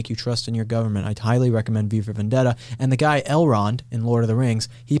afraid and make you trust in your government. I'd highly recommend V for Vendetta. And the guy Elrond in Lord of the Rings,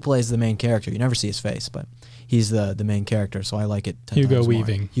 he plays the main character. You never see his face, but he's the main character, so I like it 10 Hugo times more.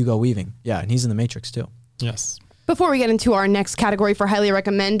 Weaving. Hugo Weaving. Yeah, and he's in The Matrix too. Yes. Before we get into our next category for highly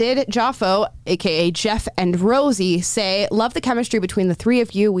recommended, Jaffo, a.k.a. Jeff and Rosie, say, love the chemistry between the three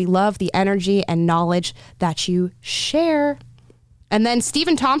of you. We love the energy and knowledge that you share. And then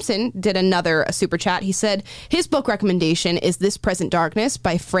Stephen Thompson did another super chat. He said his book recommendation is This Present Darkness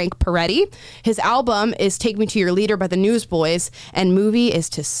by Frank Peretti. His album is Take Me to Your Leader by the Newsboys. And movie is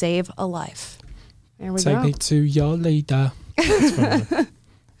To Save a Life. There we go. Take me to your leader.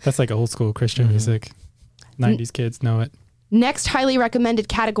 That's like old school Christian music. 90s kids know it. Next highly recommended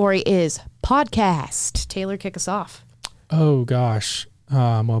category is podcast. Taylor, kick us off. Oh, gosh.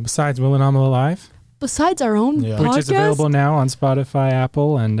 Well, besides Will and I'm Alive. Besides our own podcast? Which is available now on Spotify,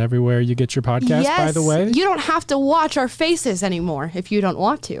 Apple, and everywhere you get your podcast, by the way. You don't have to watch our faces anymore if you don't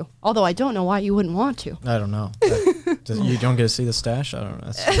want to. Although I don't know why you wouldn't want to. I don't know. You don't get to see the stash? I don't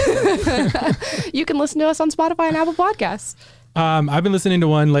know. You can listen to us on Spotify and Apple Podcasts. I've been listening to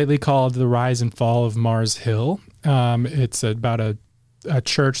one lately called The Rise and Fall of Mars Hill. It's about a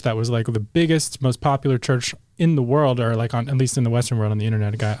church that was like the biggest, most popular church in the world, or like at least in the Western world on the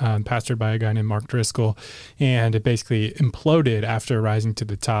internet, pastored by a guy named Mark Driscoll. And it basically imploded after rising to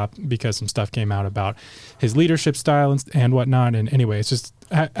the top because some stuff came out about his leadership style and whatnot. And anyway, it's just,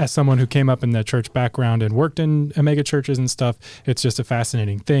 as someone who came up in the church background and worked in mega churches and stuff, it's just a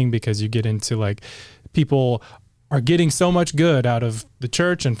fascinating thing because you get into like people are getting so much good out of the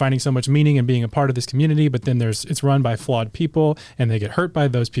church and finding so much meaning in being a part of this community, but then it's run by flawed people and they get hurt by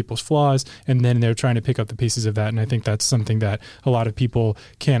those people's flaws, and then they're trying to pick up the pieces of that. And I think that's something that a lot of people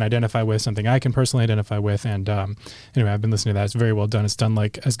can identify with, something I can personally identify with. And anyway, I've been listening to that. It's very well done. It's done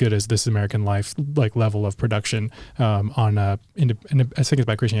like as good as This American Life like level of production on I think it's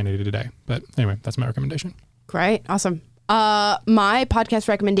by Christianity Today. But anyway, that's my recommendation. Great. Awesome. My podcast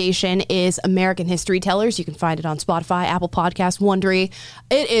recommendation is American History Tellers. You can find it on Spotify, Apple Podcasts, Wondery.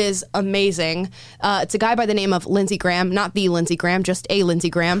 It is amazing. It's a guy by the name of Lindsey Graham, not the Lindsey Graham, just a Lindsey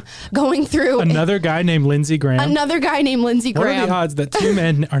Graham, going through another guy named Lindsey Graham. What are the odds that two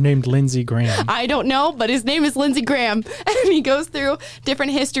men are named Lindsey Graham? I don't know, but his name is Lindsey Graham, and he goes through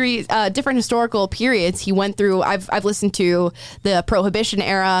different histories, different historical periods. He went through. I've listened to the Prohibition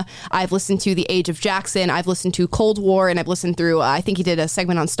era. I've listened to the Age of Jackson. I've listened to Cold War, and I've listened through, I think he did a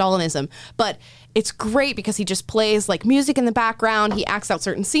segment on Stalinism, but it's great because he just plays like music in the background. He acts out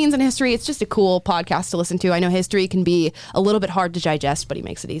certain scenes in history. It's just a cool podcast to listen to. I know history can be a little bit hard to digest, but he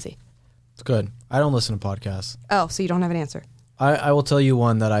makes it easy. It's good. I don't listen to podcasts. Oh, so you don't have an answer. I will tell you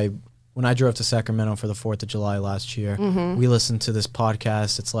one that when I drove to Sacramento for the 4th of July last year, we listened to this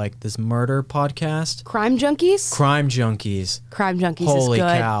podcast. It's like this murder podcast. Crime Junkies? Crime Junkies. Crime Junkies Holy is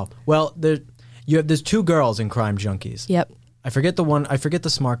good. cow. Well, there's two girls in Crime Junkies. Yep. I forget the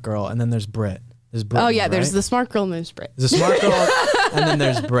smart girl, and then there's Britt. There's Brittany, oh yeah, right? there's the smart girl and there's Britt. There's a smart girl, and then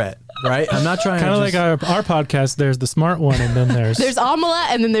there's Britt, right? I'm not trying kind of like our podcast. There's the smart one, and then there's Amala,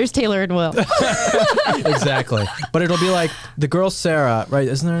 and then there's Taylor and Will. Exactly, but it'll be like the girl Sarah, right?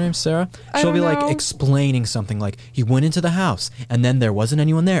 Isn't her name Sarah? She'll be like explaining something like he went into the house, and then there wasn't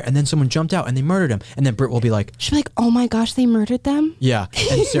anyone there, and then someone jumped out and they murdered him, and then Britt will be like, she'll be like, oh my gosh, they murdered them. Yeah,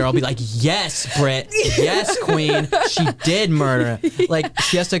 and Sarah will be like, yes, Britt, yes, Queen, she did murder him. Like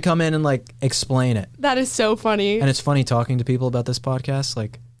she has to come in and like explain it. That is so funny. And it's funny talking to people about this podcast,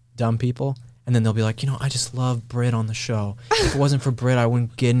 like dumb people. And then they'll be like, I just love Britt on the show. If it wasn't for Britt, I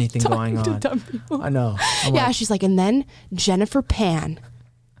wouldn't get anything going on. Dumb people. I know. She's like, and then Jennifer Pan.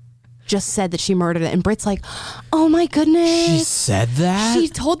 just said that she murdered it. And Britt's like, oh my goodness. She said that? She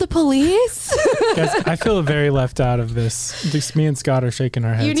told the police? Guys, I feel very left out of this. Just me and Scott are shaking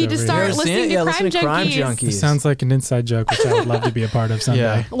our heads. You need to over start here. listening to Crime Junkies. It sounds like an inside joke, which I would love to be a part of someday.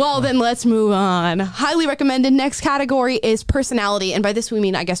 Yeah. Well, then let's move on. Highly recommended. Next category is personality. And by this, we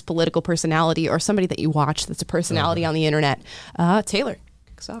mean, I guess, political personality or somebody that you watch that's a personality on the internet. Taylor,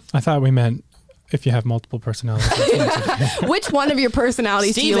 kicks off. I thought we meant if you have multiple personalities. Which one of your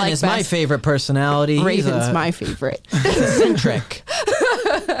personalities do you like is best? my favorite personality. Raven's my favorite. Eccentric.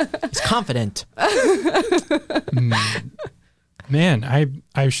 He's confident. Man,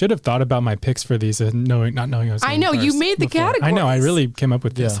 I should have thought about my picks for these, not knowing I was. I know you made the categories. I know I really came up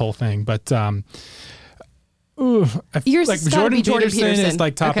with this whole thing, but yours like has gotta be Jordan Peterson is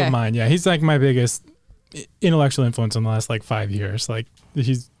like top of mind. Yeah, he's like my biggest intellectual influence in the last like 5 years. Like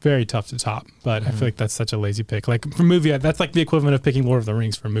he's very tough to top, but I feel like that's such a lazy pick. Like for movie, that's like the equivalent of picking Lord of the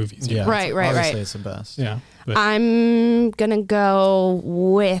Rings for movies. Yeah, right. Obviously, it's the best. Yeah, but I'm gonna go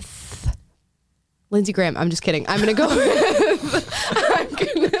with Lindsey Graham. I'm just kidding. I'm gonna go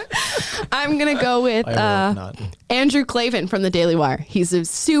with Andrew Klavan from the Daily Wire. He's a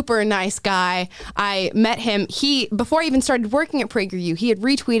super nice guy. I met him. Before I even started working at PragerU, he had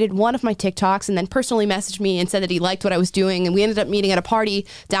retweeted one of my TikToks and then personally messaged me and said that he liked what I was doing. And we ended up meeting at a party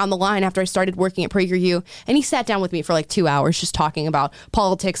down the line after I started working at PragerU. And he sat down with me for like 2 hours just talking about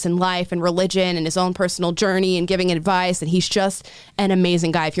politics and life and religion and his own personal journey and giving advice. And he's just an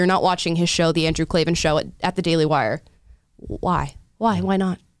amazing guy. If you're not watching his show, The Andrew Klavan Show at the Daily Wire, why? Why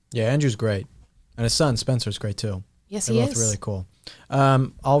not? Yeah, Andrew's great. And his son, Spencer's great too. Yes, They're he both is. really cool.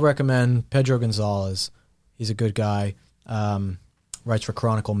 I'll recommend Pedro Gonzalez. He's a good guy. Writes for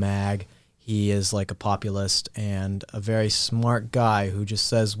Chronicle Mag. He is like a populist and a very smart guy who just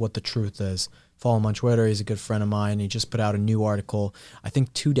says what the truth is. Follow him on Twitter. He's a good friend of mine. He just put out a new article, I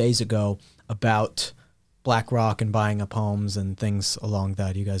think 2 days ago, about BlackRock and buying up homes and things along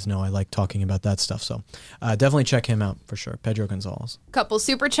that. You guys know I like talking about that stuff. So definitely check him out for sure. Pedro Gonzalez. Couple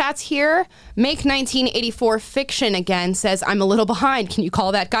super chats here. Make 1984 Fiction again says, I'm a little behind. Can you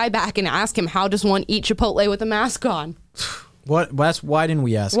call that guy back and ask him how does one eat Chipotle with a mask on? Why didn't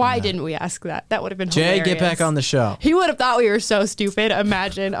we ask Why him that? didn't we ask that? That would have been Jay, hilarious. get back on the show. He would have thought we were so stupid.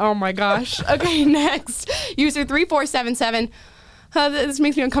 Imagine. Oh my gosh. Okay, next. User 3477. This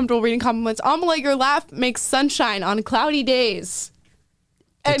makes me uncomfortable reading compliments. Amala, your laugh makes sunshine on cloudy days.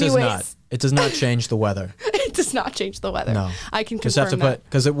 Anyways. It does not change the weather. It does not change the weather. No. I can just confirm have to put,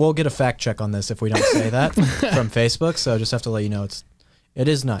 because we'll get a fact check on this if we don't say that from Facebook. So just have to let you know it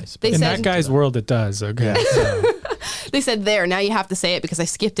is nice. In that guy's world, it does. Okay. Yeah, so. They said there. Now you have to say it because I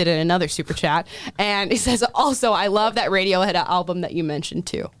skipped it in another super chat. And he says, also, I love that Radiohead album that you mentioned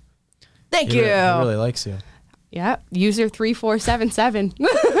too. Thank you. He really likes you. Yeah. User 3477.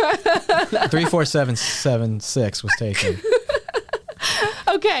 34776 was taken.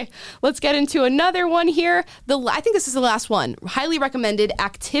 Okay, let's get into another one here. I think this is the last one. Highly recommended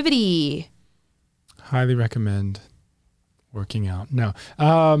activity. Highly recommend working out. No,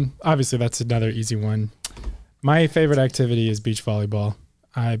 obviously that's another easy one. My favorite activity is beach volleyball.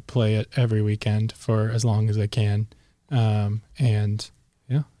 I play it every weekend for as long as I can, and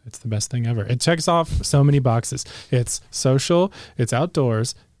yeah, it's the best thing ever. It checks off so many boxes. It's social. It's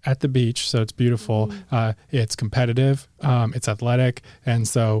outdoors. At the beach, so it's beautiful. It's competitive. It's athletic, and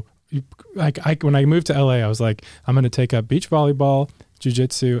so when I moved to LA, I was like, I'm going to take up beach volleyball,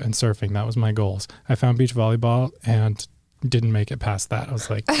 jiu-jitsu, and surfing. That was my goals. I found beach volleyball and didn't make it past that. I was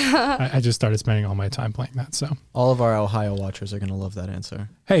like, I just started spending all my time playing that. So all of our Ohio watchers are going to love that answer.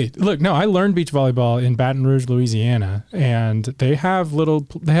 Hey, look, no, I learned beach volleyball in Baton Rouge, Louisiana, and they have beach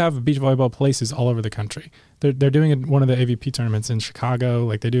volleyball places all over the country. They're doing one of the AVP tournaments in Chicago.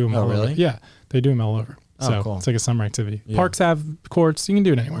 Like they do them all over. Yeah, they do them all over. So cool. It's like a summer activity. Yeah. Parks have courts. You can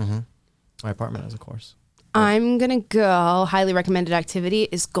do it anywhere. Mm-hmm. My apartment has a course. I'm going to go, highly recommended activity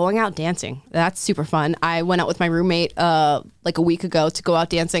is going out dancing. That's super fun. I went out with my roommate like a week ago to go out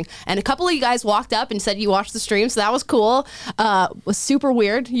dancing. And a couple of you guys walked up and said you watched the stream. So that was cool. Was super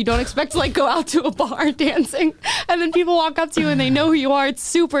weird. You don't expect to like go out to a bar dancing. And then people walk up to you and they know who you are. It's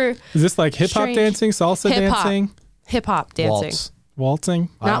super Is this like hip-hop strange. dancing, salsa dancing? Hip-hop dancing. Waltz. Waltzing?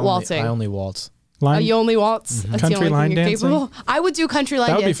 Not waltzing. I only waltz. You only waltz? Mm-hmm. That's Country the only line thing you're dancing? capable. I would do country line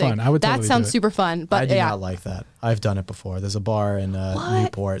That would be dancing. fun. I would that totally sounds do it. super fun. But I do yeah. not like that. I've done it before. There's a bar in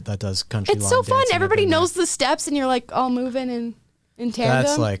Newport that does country It's line so fun. dancing. Everybody knows the steps and you're like all moving in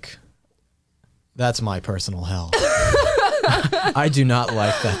tandem. That's my personal hell. I do not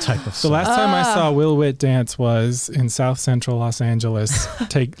like that type of stuff. The last time I saw Will Witt dance was in South Central Los Angeles,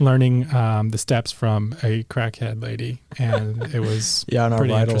 learning the steps from a crackhead lady, and it was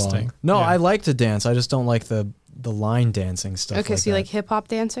pretty interesting. Along. No, I like to dance. I just don't like the line dancing stuff. Okay, like so you that. like hip hop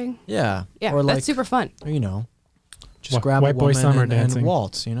dancing? Yeah, yeah, or that's super fun. You know, just grab white a boy woman summer and dancing.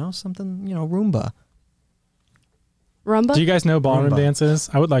 Waltz. You know, something. You know, Roomba. Rumba? Do you guys know ballroom dances?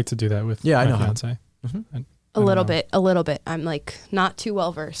 I would like to do that with my fiance. A little bit. I'm like not too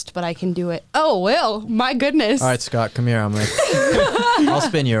well versed, but I can do it. Oh, Will, my goodness. All right, Scott, come here. I'm like, I'll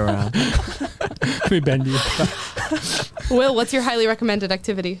spin you around. We bend you. Will, what's your highly recommended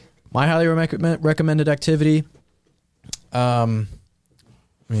activity? My highly recommended activity. I'm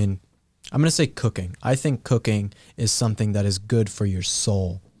going to say cooking. I think cooking is something that is good for your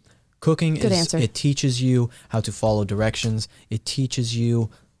soul. Cooking it teaches you how to follow directions. It teaches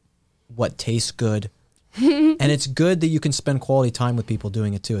you what tastes good. And it's good that you can spend quality time with people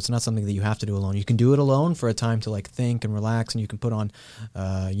doing it too. It's not something that you have to do alone. You can do it alone for a time to like think and relax, and you can put on,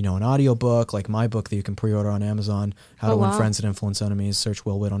 an audio book like my book that you can pre-order on Amazon. How to Win Friends and Influence Enemies. Search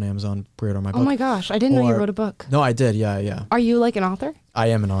Will Witt on Amazon. Pre-order my book. Oh my gosh, I didn't know you wrote a book. No, I did. Yeah. Are you like an author? I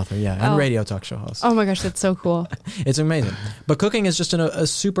am an author, yeah, and radio talk show host. Oh my gosh, that's so cool. It's amazing. But cooking is just a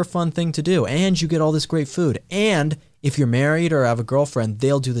super fun thing to do, and you get all this great food. And if you're married or have a girlfriend,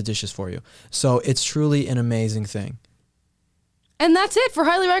 they'll do the dishes for you. So it's truly an amazing thing. And that's it for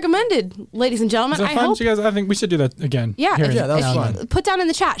highly recommended, ladies and gentlemen. Is that fun? You guys, I think we should do that again. Yeah, that was fun. Put down in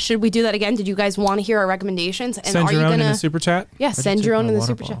the chat. Should we do that again? Did you guys want to hear our recommendations? And send your own in the super chat? Yeah, send your own in the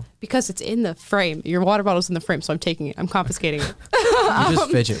super chat. Because it's in the frame. Your water bottle's in the frame, so I'm taking it. I'm confiscating it. You just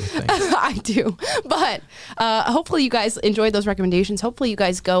fidget with things. I do. But hopefully you guys enjoyed those recommendations. Hopefully you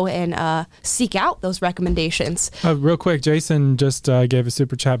guys go and seek out those recommendations. Real quick, Jason just gave a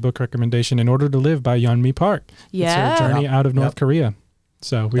super chat book recommendation, In Order to Live by Yeonmi Park. Yeah. It's her journey out of North Korea.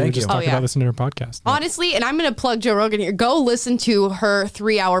 So we were just talking about this in her podcast. Honestly, and I'm going to plug Joe Rogan here. Go listen to her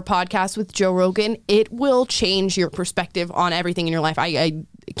 3-hour podcast with Joe Rogan. It will change your perspective on everything in your life. I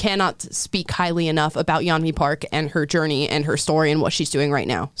cannot speak highly enough about Yeonmi Park and her journey and her story and what she's doing right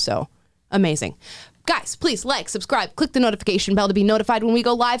now. So amazing. Guys, please like, subscribe, click the notification bell to be notified when we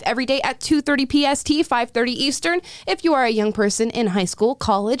go live every day at 2:30 PST, 5:30 Eastern. If you are a young person in high school,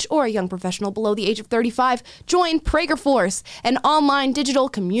 college, or a young professional below the age of 35, join Prager Force, an online digital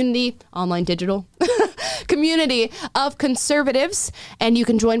community of conservatives, and you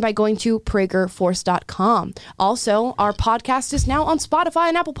can join by going to pragerforce.com. Also, our podcast is now on Spotify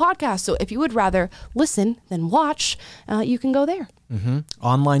and Apple Podcasts, so if you would rather listen than watch, you can go there.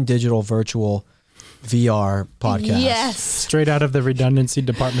 Online digital virtual VR podcast. Yes. Straight out of the redundancy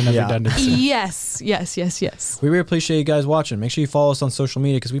department of redundancy. Yes. We really appreciate you guys watching. Make sure you follow us on social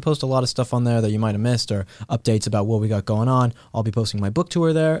media because we post a lot of stuff on there that you might have missed or updates about what we got going on. I'll be posting my book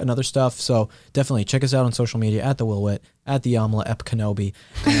tour there and other stuff. So definitely check us out on social media at The Will Witt, at The Amla Ep Kenobi,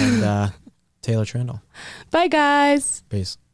 and Taylor Trandall. Bye, guys. Peace.